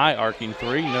a high arcing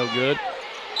three, no good.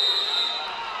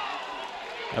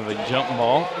 Have a jump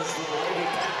ball.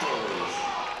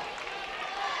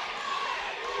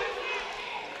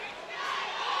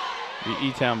 The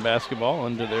E-Town basketball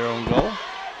under their own goal.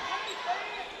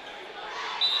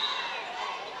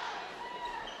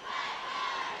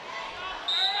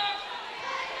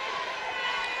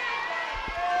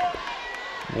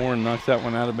 Warren knocks that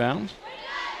one out of bounds.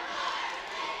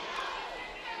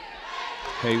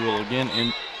 Hay will again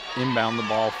inbound the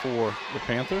ball for the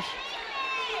Panthers.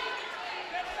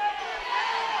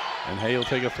 And Hay will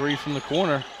take a three from the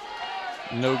corner.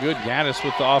 No good. Gaddis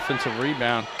with the offensive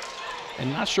rebound.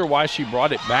 And not sure why she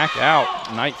brought it back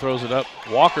out. Knight throws it up.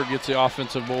 Walker gets the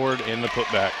offensive board and the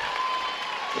putback.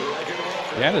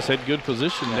 Gaddis had good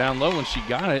position down low when she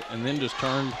got it and then just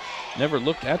turned, never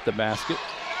looked at the basket.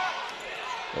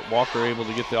 But Walker able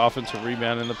to get the offensive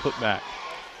rebound and the putback.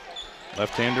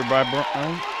 Left-hander by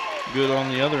Brown. Good on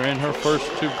the other end. Her first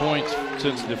 2 points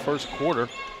since the first quarter.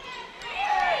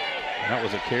 That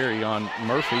was a carry on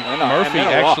Murphy. Murphy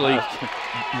actually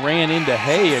ran into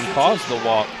Hay and caused the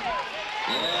walk.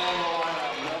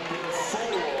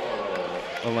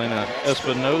 Elena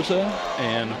Espinoza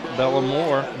and Bella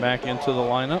Moore back into the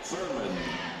lineup.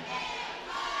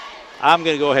 I'm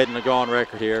going to go ahead and go on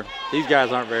record here. These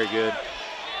guys aren't very good.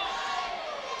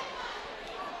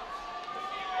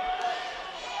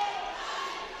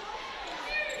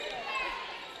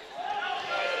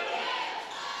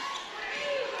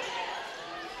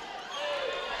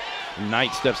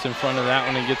 Knight steps in front of that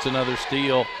one and gets another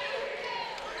steal.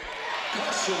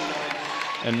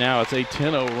 And now it's a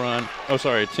 10-0 run. Oh,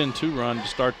 sorry, a 10-2 run to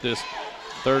start this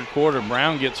third quarter.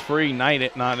 Brown gets free.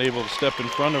 Knight not able to step in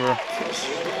front of her.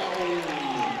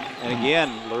 And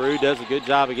again, LaRue does a good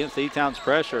job against E-Town's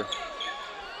pressure.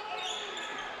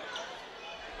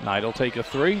 Knight will take a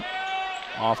three.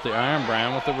 Off the iron.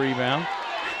 Brown with the rebound.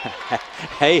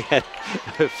 Hay had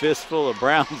a fistful of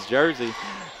Brown's jersey.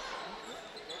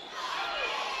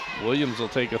 Williams will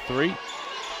take a three.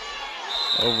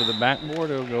 Over the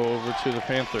backboard, it'll go over to the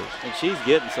Panthers. And she's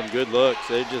getting some good looks.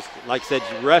 They're just, like I said,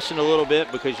 you're rushing a little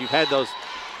bit because you've had the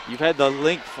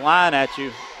length flying at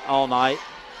you all night.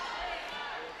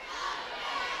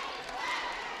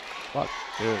 But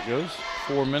there it goes.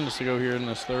 4 minutes to go here in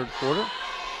this third quarter.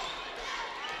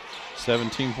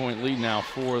 17-point lead now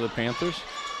for the Panthers.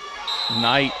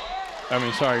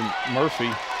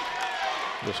 Murphy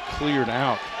just cleared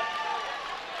out.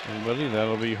 Anybody?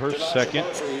 That'll be her second.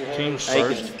 Team's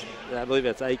first. I believe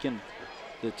that's Aiken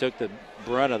that took the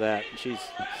brunt of that. She's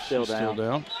still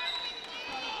down.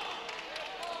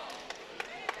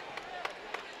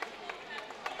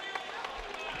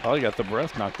 Probably got the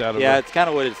breath knocked out of her. Yeah, it's kind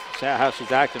of how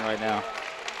she's acting right now.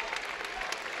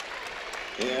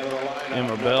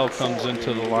 Emma Bell comes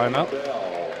into the lineup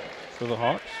for the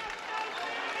Hawks.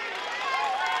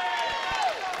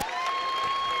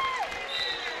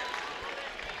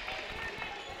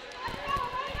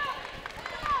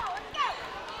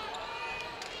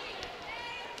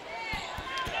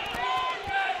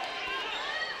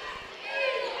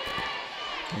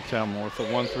 Town with a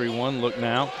 1-3-1 look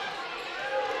now.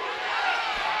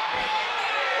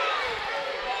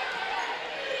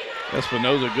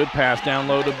 Espinoza, good pass down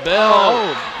low to Bell.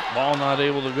 Oh, ball not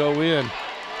able to go in.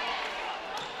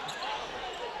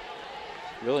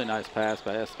 Really nice pass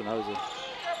by Espinoza.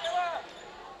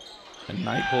 And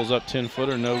Knight pulls up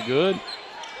 10-footer, no good.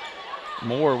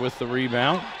 Moore with the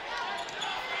rebound.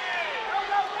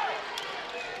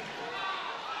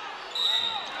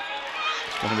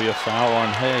 Going to be a foul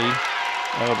on Hay.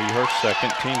 That'll be her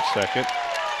second, team's second.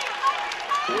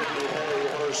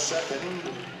 Her second,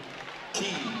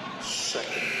 team's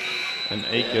second. And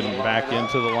Aiken back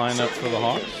into the lineup for the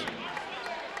Hawks.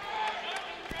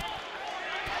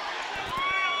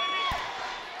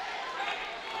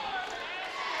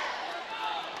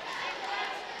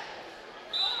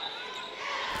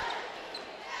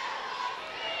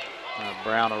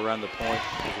 Brown will run the point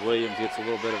as Williams gets a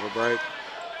little bit of a break.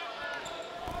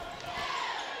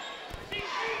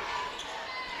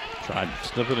 Tried to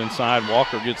slip it inside.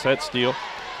 Walker gets that steal.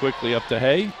 Quickly up to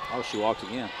Hay. Oh, she walked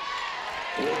again.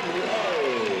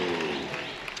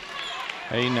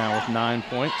 Hay now with 9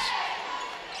 points.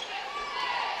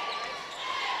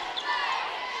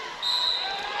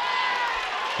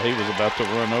 He was about to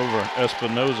run over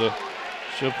Espinoza.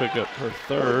 She'll pick up her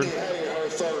third.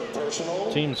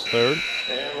 Team's third.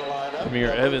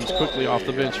 Amir Evans quickly off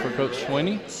the bench for Coach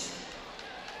Sweeney.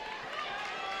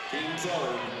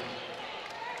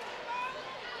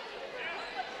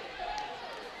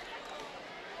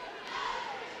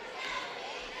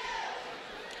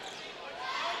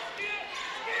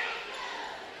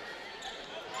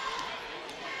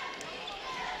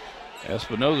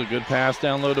 Espinoza, good pass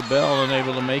down low to Bell,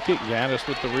 unable to make it. Gaddis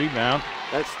with the rebound.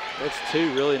 That's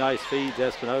two really nice feeds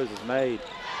Espinoza's made.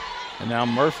 And now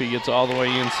Murphy gets all the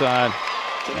way inside.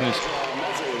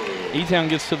 E-Town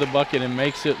gets to the bucket and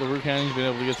makes it. LaRue County's been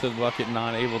able to get to the bucket,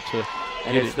 not able to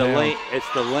and get it's it the down.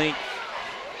 It's the length.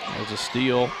 There's a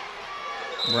steal.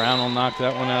 Brown will knock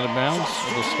that one out of bounds.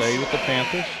 It'll stay with the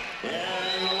Panthers.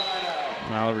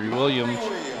 Mallory Williams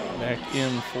back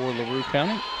in for LaRue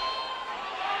County.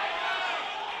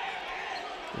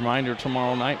 Reminder,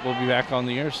 tomorrow night we'll be back on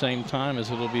the air same time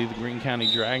as it'll be the Greene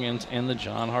County Dragons and the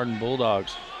John Hardin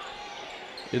Bulldogs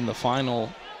in the final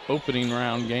opening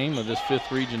round game of this 5th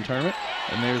region tournament.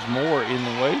 And there's more in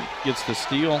the way. Gets the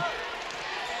steal.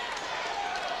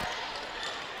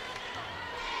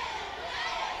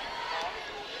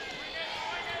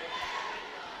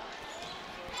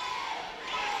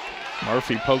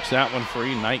 Murphy pokes that one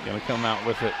free. Knight going to come out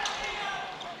with it.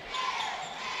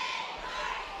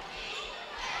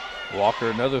 Walker,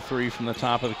 another three from the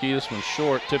top of the key. This one's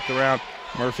short, tipped around.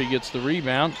 Murphy gets the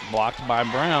rebound, blocked by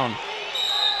Brown.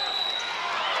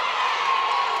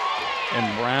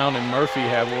 And Brown and Murphy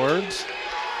have words.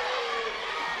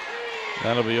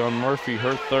 That'll be on Murphy,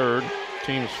 her third,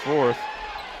 team's fourth.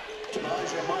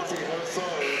 Murphy, her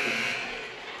third,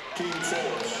 team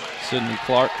fourth. Sydney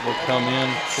Clark will come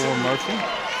in for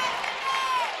Murphy.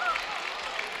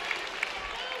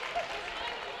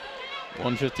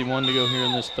 .151 to go here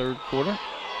in this third quarter.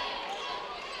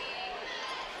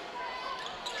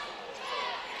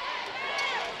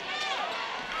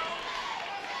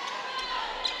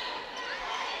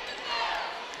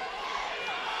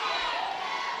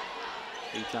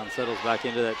 E-Town settles back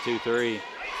into that 2-3.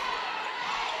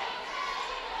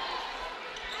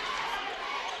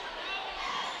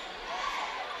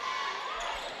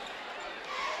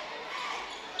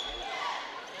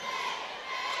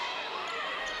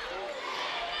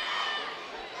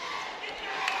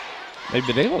 They've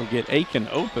been able to get Aiken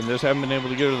open, just haven't been able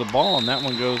to get her the ball, and that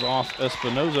one goes off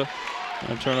Espinoza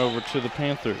and turn over to the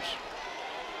Panthers.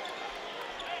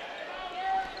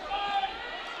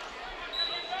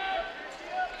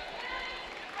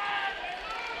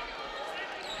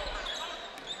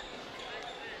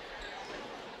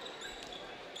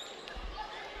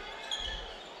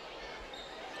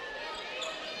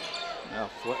 Now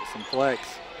some flex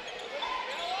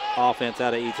offense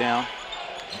out of E-Town.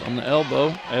 From the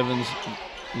elbow, Evans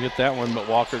get that one, but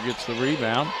Walker gets the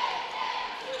rebound.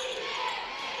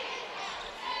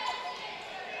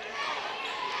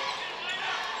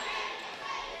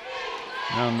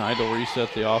 Now Knight will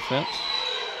reset the offense.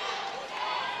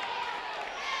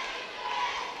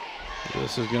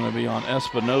 This is going to be on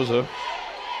Espinoza.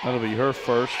 That'll be her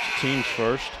first, team's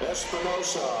first.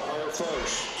 Espinoza, her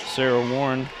first. Sarah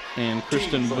Warren and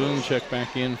Kristen Boone check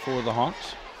back in for the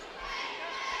Hawks.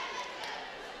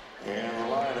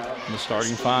 And the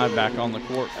starting five back on the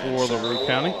court for LaRue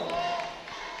County.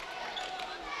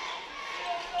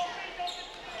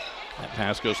 That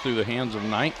pass goes through the hands of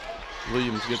Knight.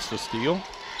 Williams gets the steal.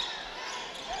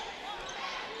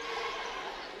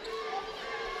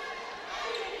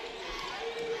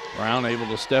 Brown able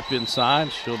to step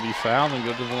inside. She'll be fouled and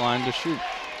go to the line to shoot.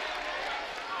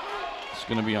 It's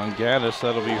going to be on Gaddis.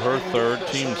 That'll be her third,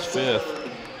 team's fifth.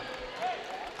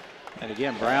 And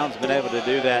again, Brown's been able to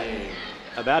do that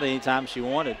about any time she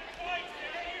wanted.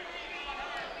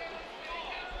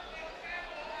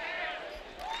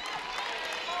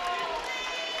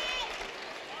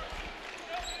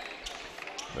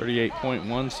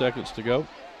 .1 seconds to go.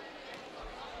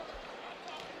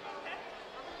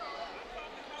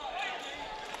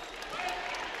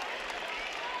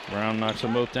 Brown knocks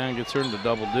them both down, gets her into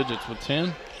double digits with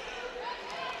 10.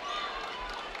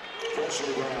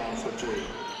 Brown for 2.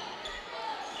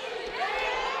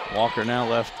 Walker now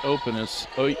left open as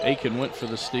Aiken went for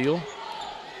the steal.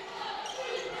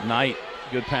 Knight,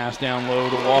 good pass down low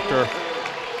to Walker.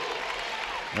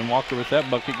 And Walker with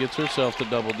that bucket gets herself to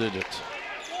double digits.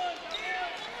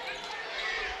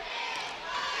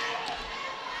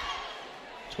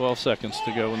 .12 seconds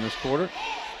to go in this quarter.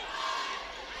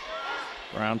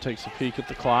 Brown takes a peek at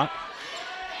the clock.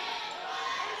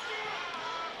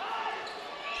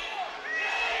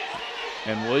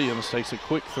 And Williams takes a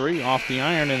quick three off the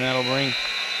iron, and that'll bring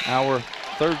our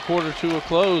third quarter to a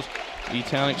close.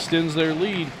 E-Town extends their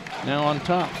lead, now on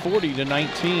top,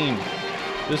 40-19.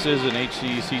 This is an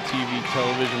HCEC-TV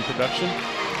television production.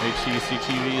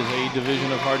 HCEC-TV is a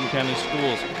division of Hardin County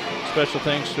Schools. Special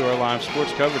thanks to our live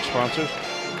sports coverage sponsors.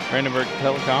 Brandenburg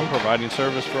Telecom, providing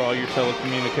service for all your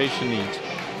telecommunication needs.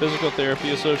 Physical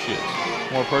Therapy Associates,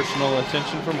 more personal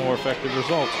attention for more effective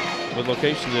results. With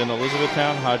locations in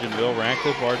Elizabethtown, Hodgenville,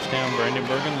 Radcliffe, Bardstown,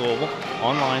 Brandenburg, and Louisville.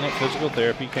 Online at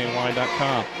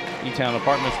physicaltherapyky.com.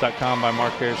 eTownApartments.com by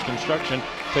Mark Harris Construction.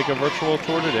 Take a virtual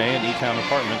tour today at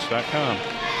eTownApartments.com.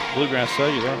 Bluegrass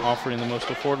Cellular, offering the most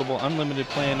affordable unlimited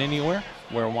plan anywhere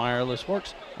where wireless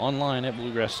works. Online at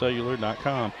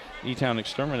bluegrasscellular.com. E-Town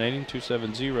Exterminating,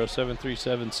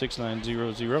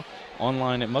 270-737-6900.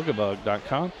 Online at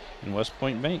mugabug.com. And West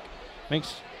Point Bank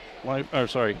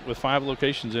with 5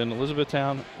 locations in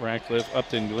Elizabethtown, Radcliffe,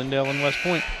 Upton, Glendale, and West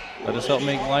Point. Let us help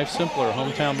make life simpler.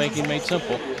 Hometown banking made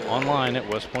simple. Online at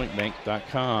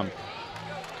westpointbank.com.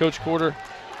 Coach Corder,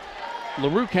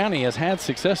 LaRue County has had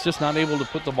success, just not able to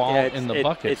put the ball in the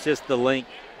bucket. It's just the length.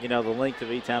 You know, the length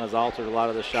of E-Town has altered a lot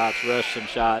of the shots, rushed some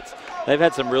shots. They've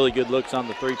had some really good looks on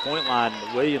the three-point line.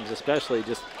 Williams especially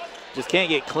just can't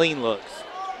get clean looks.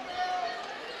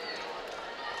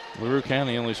 LaRue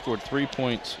County only scored 3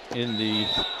 points in the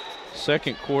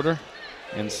second quarter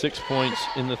and 6 points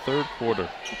in the third quarter.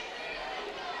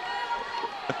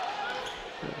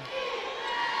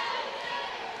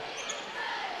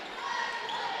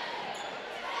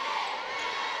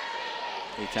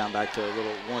 E-Town back to a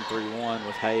little 1-3-1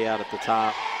 with Hay out at the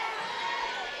top.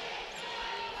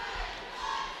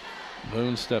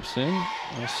 Boone steps in,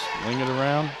 sling it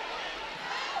around.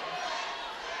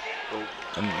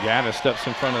 And Gaddis steps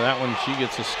in front of that one. She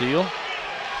gets a steal.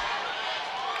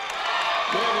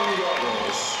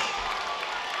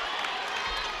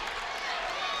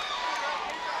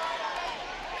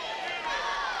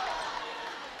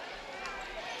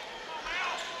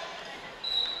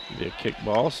 Be a kick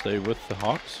ball, stay with the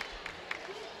Hawks.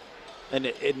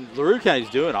 And LaRue County's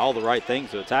doing all the right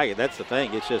things to attack it. That's the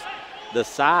thing. It's just the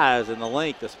size and the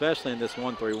length, especially in this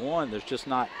 1-3-1,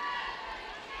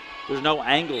 there's no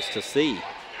angles to see.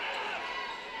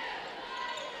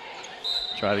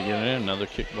 Try to get it in, another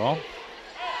kick ball.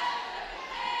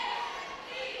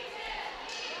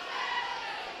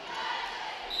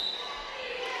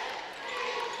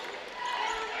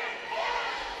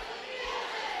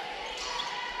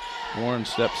 Warren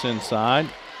steps inside.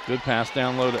 Good pass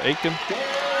down low to Aiken.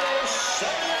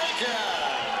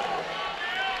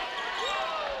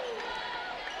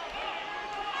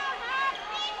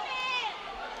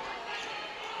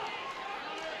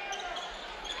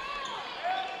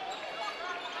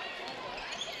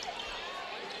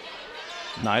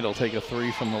 Knight will take a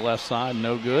 3 from the left side,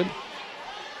 no good.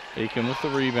 Aiken with the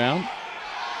rebound.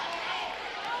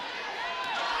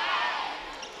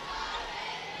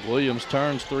 Williams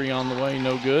turns, 3 on the way,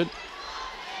 no good.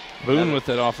 Boone with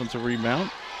that offensive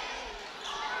rebound.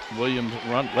 Williams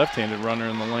left-handed runner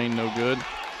in the lane, no good.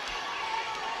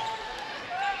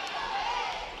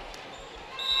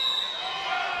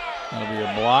 That'll be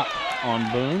a block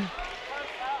on Boone.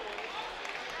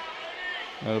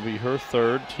 That'll be her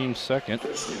third, team second.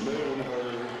 Boone,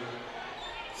 her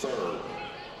third.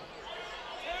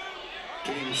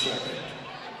 Team second.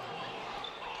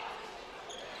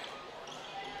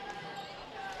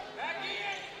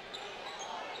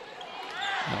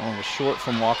 That one was short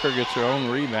from Walker, gets her own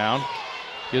rebound.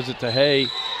 Gives it to Hay.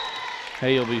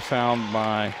 Hay will be fouled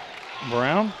by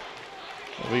Brown.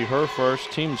 It'll be her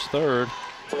first, team's third.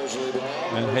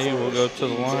 And Hay will go to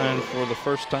the line for the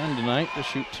first time tonight to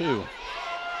shoot 2.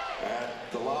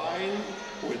 At the line,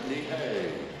 Whitney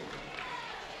Hay.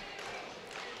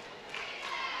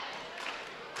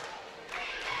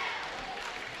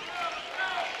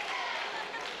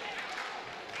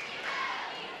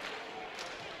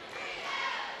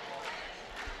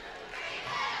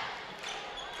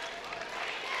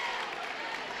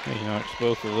 He knocks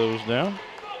both of those down.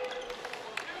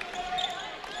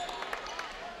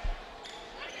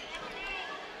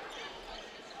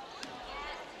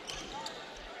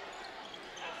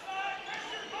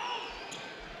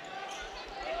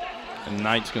 And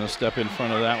Knight's going to step in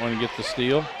front of that one and get the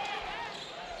steal.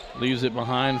 Leaves it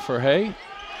behind for Hay.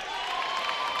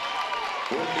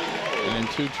 And in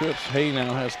 2 trips, Hay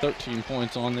now has 13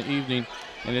 points on the evening,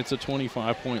 and it's a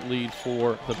 25-point lead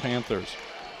for the Panthers.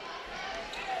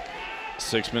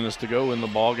 6 minutes to go in the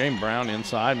ball game. Brown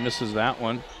inside, misses that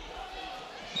one.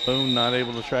 Boone not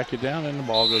able to track it down, and the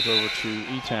ball goes over to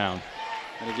E-Town.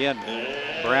 And again,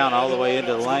 Brown all the way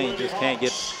into the lane, just can't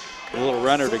get the little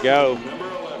runner to go.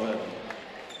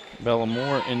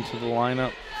 Bellamore into the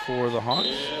lineup for the Hawks,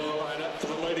 For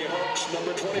the Lady Hawks,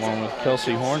 number 25. along with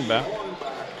Kelsey Hornback.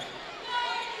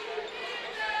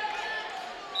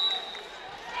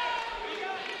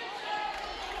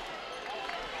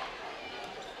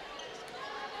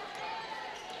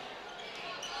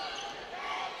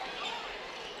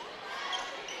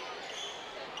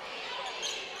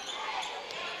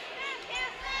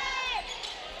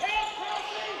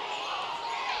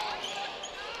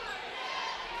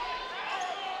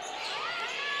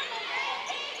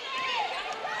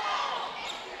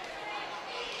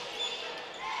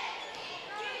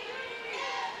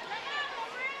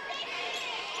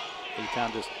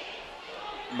 E-Town just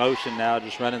motion now,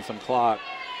 just running some clock.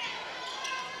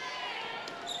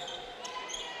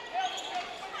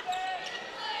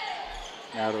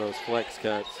 Now to those flex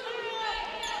cuts.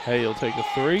 Hay will take a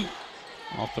 3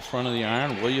 off the front of the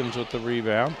iron. Williams with the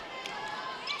rebound.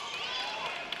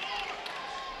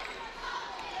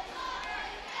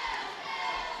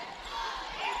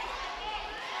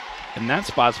 And that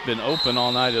spot's been open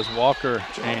all night as Walker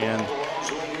and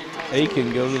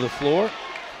Aiken go to the floor.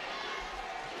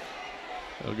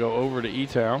 They'll go over to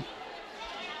E-Town.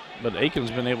 But Aiken's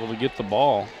been able to get the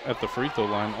ball at the free throw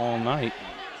line all night.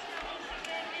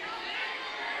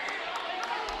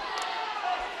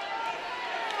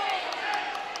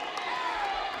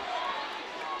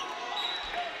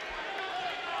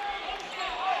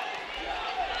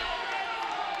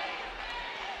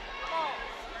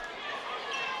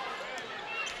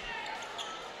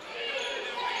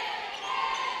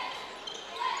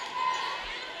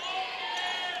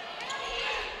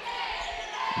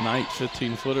 Knight,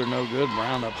 15-footer, no good.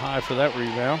 Brown up high for that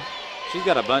rebound. She's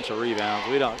got a bunch of rebounds.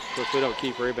 Of course, we don't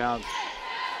keep rebounds,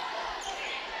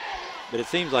 but it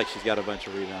seems like she's got a bunch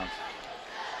of rebounds.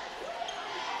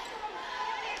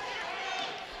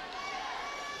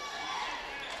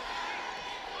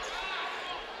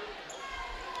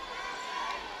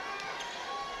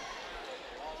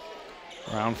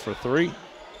 Brown for 3.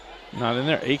 Not in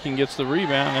there. Aiken gets the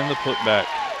rebound and the putback.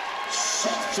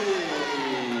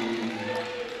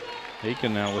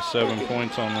 Aiken now with 7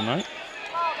 points on the night.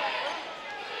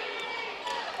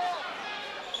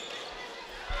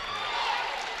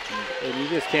 And you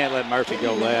just can't let Murphy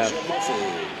go left.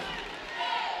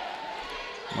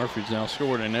 Murphy's now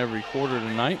scored in every quarter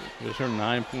tonight. Gives her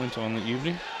 9 points on the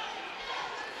evening.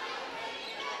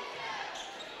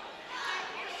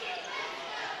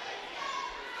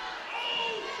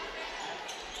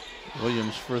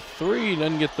 Williams for 3,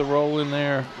 doesn't get the roll in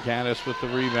there. Gaddis with the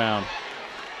rebound.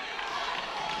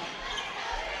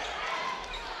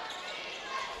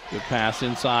 Good pass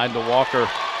inside to Walker.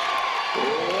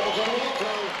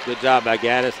 Good job by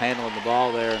Gaddis handling the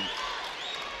ball there.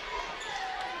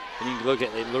 And you can look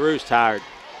at LaRue's tired,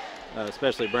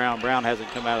 especially Brown. Brown hasn't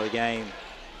come out of the game.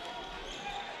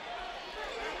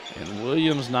 And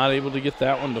Williams not able to get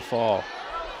that one to fall.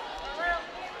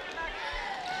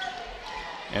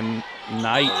 And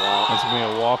Knight, that's going to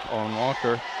be a walk on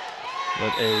Walker.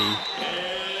 But a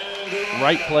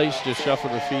right place, just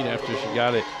shuffled her feet after she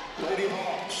got it.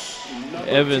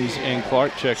 Evans and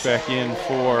Clark check back in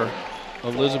for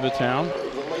Elizabethtown.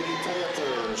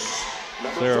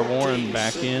 Sarah Warren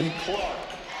back in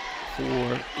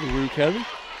for LaRue Kevin.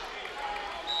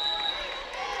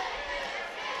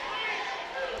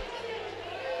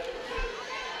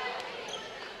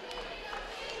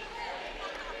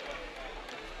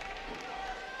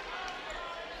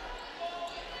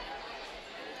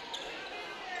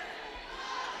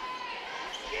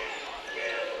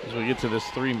 As we get to this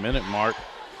 3-minute mark,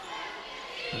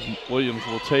 Williams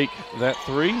will take that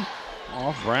 3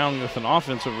 off. Brown with an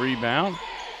offensive rebound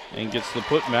and gets the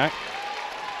putback.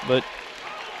 But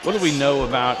what do we know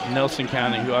about Nelson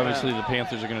County, who obviously the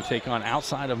Panthers are going to take on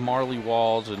outside of Marley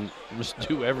Walls and just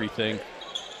do everything?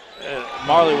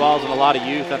 Marley Walls and a lot of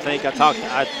youth. I think I talked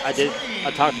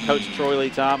to Coach Troy Lee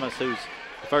Thomas, who's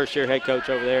the first-year head coach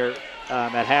over there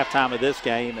at halftime of this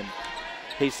game, and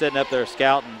he's sitting up there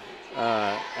scouting.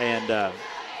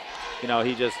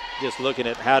 He just looking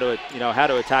at how to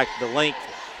attack the length.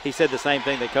 He said the same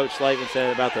thing that Coach Slavin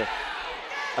said about the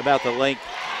length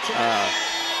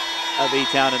of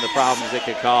E-Town and the problems it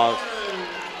could cause.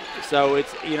 So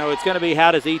it's going to be,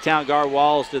 how does E-Town guard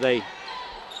Walls? Do they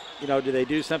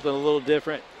do something a little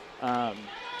different? To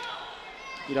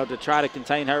try to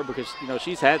contain her, because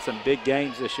she's had some big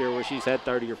games this year where she's had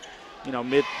 30 or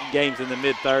mid games in the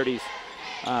mid-30s.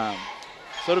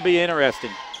 So it'll be interesting.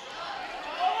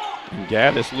 And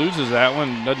Gaddis loses that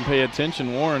one, doesn't pay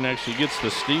attention. Warren actually gets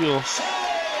the steal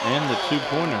and the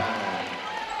 2-pointer.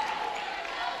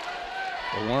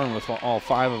 Warren with all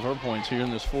 5 of her points here in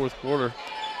this fourth quarter.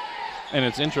 And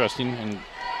it's interesting, and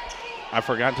I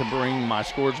forgot to bring my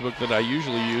scores book that I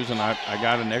usually use, and I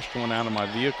got an extra one out of my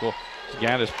vehicle.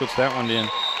 Gaddis puts that one in.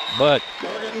 But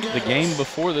the game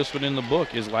before this one in the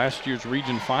book is last year's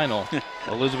region final,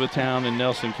 Elizabethtown and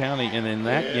Nelson County. And in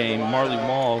that game, Marley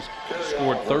Walls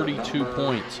scored 32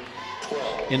 points.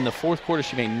 In the fourth quarter,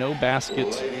 she made no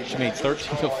baskets. She made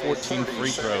 13 of 14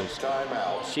 free throws.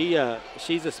 She's a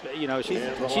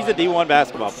D1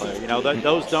 basketball player. You know,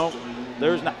 those don't.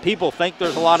 There's not. People think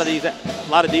there's a lot of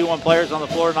D1 players on the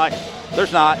floor tonight.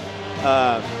 There's not.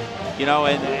 You know,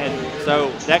 and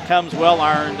so that comes well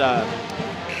earned.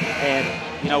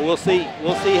 And you know, we'll see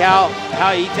how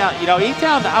E-Town. You know,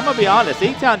 E-Town. I'm gonna be honest.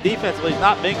 E-Town defensively has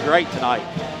not been great tonight.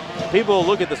 People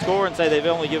look at the score and say they've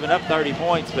only given up 30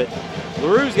 points, but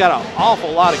LaRue's got an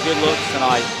awful lot of good looks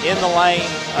tonight in the lane,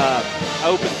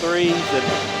 open threes, and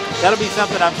that'll be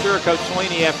something I'm sure Coach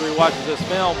Sweeney, after he watches this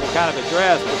film, will kind of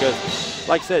address because,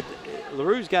 like I said,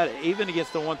 LaRue's got, even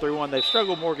against the 1-3-1, they've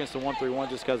struggled more against the 1-3-1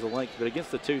 just because of length, but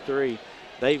against the 2-3,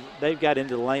 they've got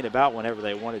into the lane about whenever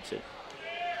they wanted to.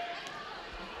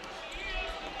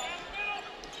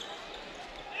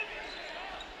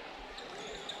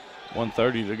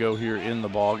 .130 to go here in the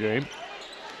ball game.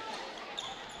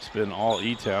 It's been all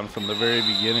E-Town from the very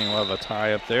beginning. We'll have a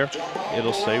tie up there.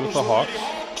 It'll stay with the Hawks.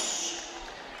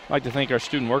 I'd like to thank our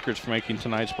student workers for making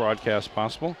tonight's broadcast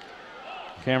possible.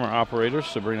 Camera operators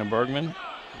Sabrina Bergman,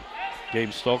 Gabe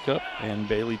Stolkup, and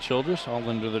Bailey Childress, all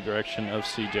under the direction of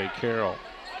C.J. Carroll.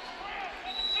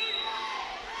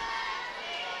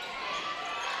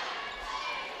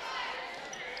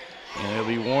 And it'll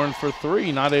be Warren for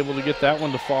three, not able to get that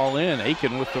one to fall in.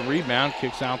 Aiken with the rebound,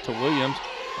 kicks out to Williams.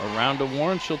 Around to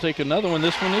Warren, she'll take another one.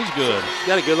 This one is good. She's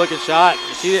got a good looking shot.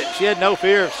 She had no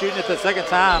fear of shooting it the second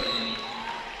time.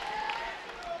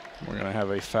 We're gonna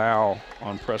have a foul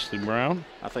on Presley Brown.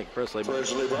 I think Presley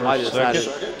might have decided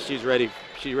she's ready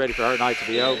for her night to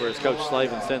be over as Coach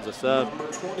Slavin sends a sub.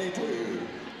 Number 22,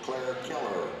 Claire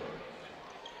Keller.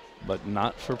 But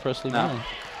not for Presley Brown.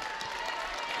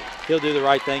 He'll do the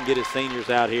right thing, get his seniors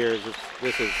out here.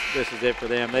 This is it for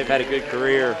them. They've had a good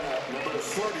career. Number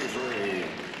 33,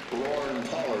 Lauren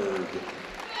Pollard.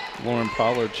 Lauren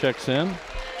Pollard checks in.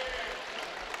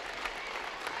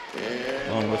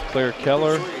 Along with Claire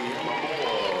Keller.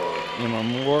 Emma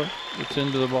Moore gets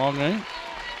into the ball game.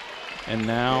 And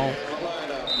now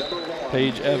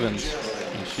Paige Evans,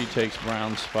 and she takes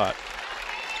Brown's spot.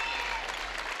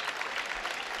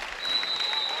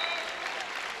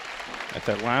 At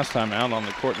that last time out on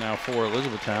the court now for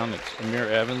Elizabethtown, it's Amir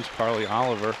Evans, Carly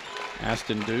Oliver,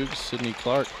 Aston Dukes, Sydney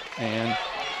Clark, and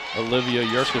Olivia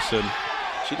Yerkison.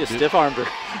 She just stiff-armed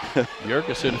her.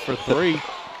 Yerkison for three,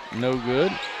 no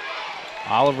good.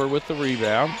 Oliver with the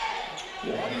rebound.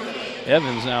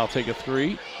 Evans now will take a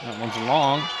three. That one's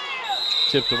long.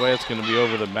 Tipped away. It's going to be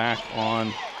over the back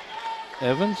on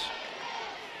Evans.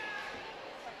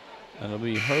 That'll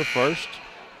be her first.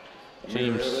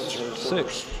 Team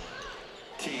sixth.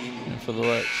 And for the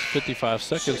last 55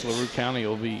 seconds, LaRue County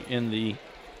will be in the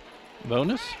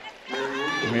bonus.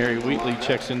 Mary Wheatley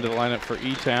checks into the lineup for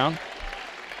E-Town.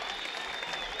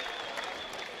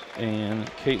 And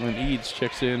Caitlin Eads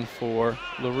checks in for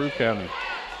LaRue County.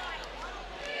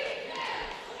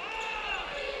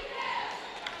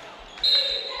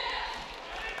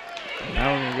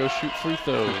 Now we're going to go shoot free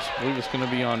throws. I believe it's going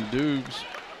to be on Dukes.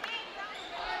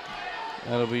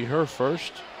 That'll be her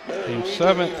first. Team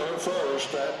seventh.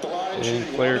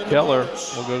 And Claire Keller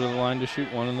will go to the line to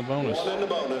shoot one in the bonus.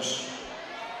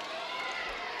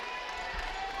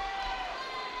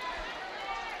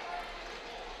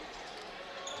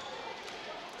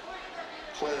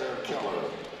 Claire Keller.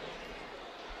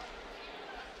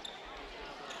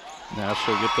 Now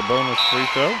she'll get the bonus free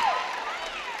throw.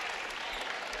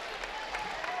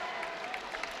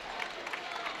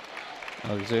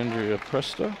 Alexandria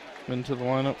Presta into the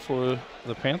lineup for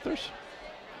the Panthers.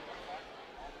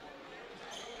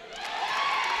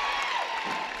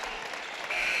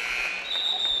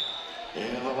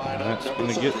 And that's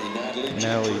going to get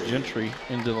Natalie Gentry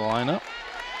into the lineup.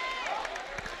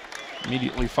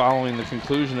 Immediately following the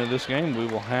conclusion of this game, we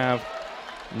will have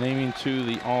naming to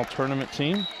the all-tournament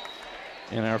team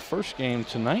in our first game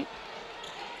tonight.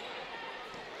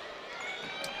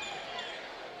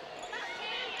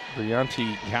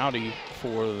 Brianti Gowdy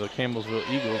for the Campbellsville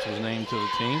Eagles was named to the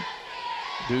team.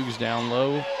 Dukes down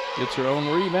low, gets her own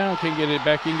rebound, can't get it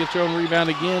back in, gets her own rebound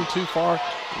again, too far.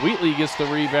 Wheatley gets the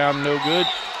rebound, no good.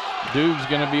 Dukes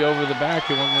going to be over the back,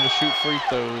 and we're going to shoot free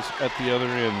throws at the other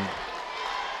end.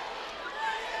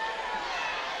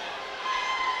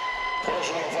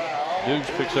 Dukes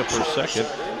picks up her second.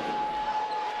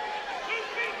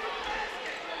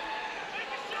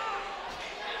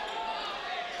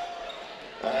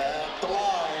 At the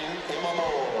line, Emma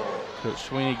Moore. Coach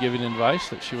Sweeney giving advice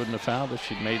that she wouldn't have fouled if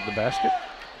she'd made the basket.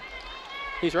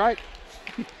 He's right.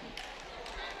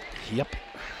 Yep.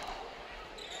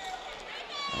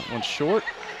 That one's short.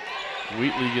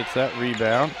 Wheatley gets that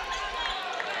rebound.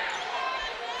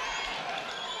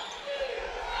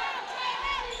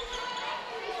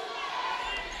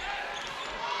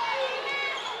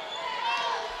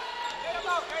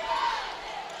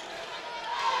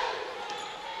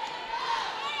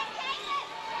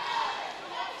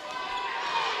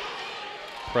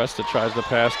 Presta tries to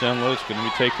pass down low. It's going to be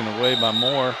taken away by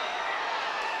Moore.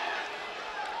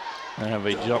 They have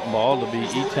a jump ball to be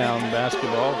E-Town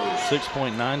basketball.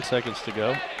 6.9 seconds to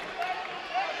go.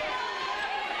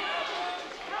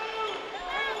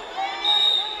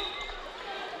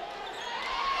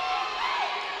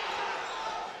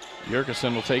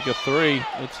 Yerkeson will take a three.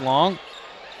 It's long.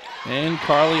 And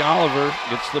Carly Oliver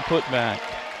gets the putback.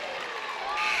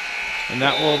 And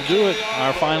that will do it.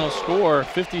 Our final score,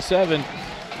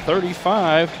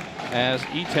 57-35, as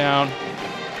E-Town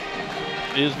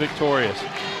is victorious.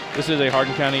 This is a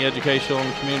Hardin County Educational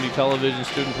and Community Television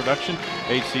student production.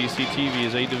 HCEC-TV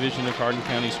is a division of Hardin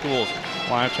County Schools.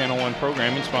 Live Channel 1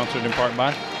 programming sponsored in part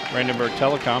by Brandenburg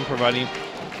Telecom, providing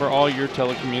for all your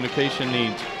telecommunication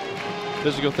needs.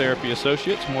 Physical Therapy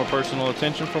Associates, more personal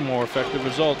attention for more effective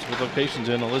results, with locations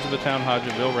in Elizabethtown,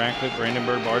 Hodgeville, Radcliffe,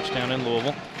 Brandenburg, Bardstown, and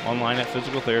Louisville. Online at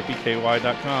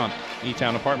physicaltherapyky.com.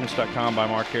 eTownApartments.com by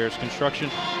Mark Harris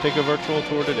Construction. Take a virtual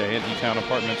tour today at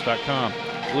eTownApartments.com.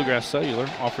 Bluegrass Cellular,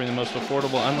 offering the most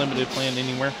affordable unlimited plan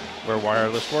anywhere where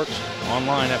wireless works.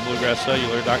 Online at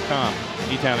bluegrasscellular.com.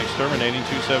 E-Town Exterminating,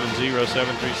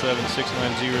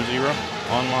 270-737-6900.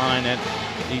 Online at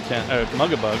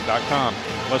mugabug.com.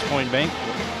 West Point Bank,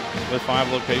 with 5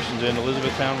 locations in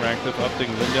Elizabethtown, Radcliffe,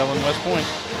 Upton, Glendale, and West Point.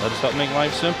 Let us help make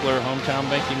life simpler. Hometown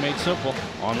banking made simple.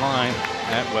 Online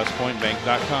at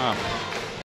westpointbank.com.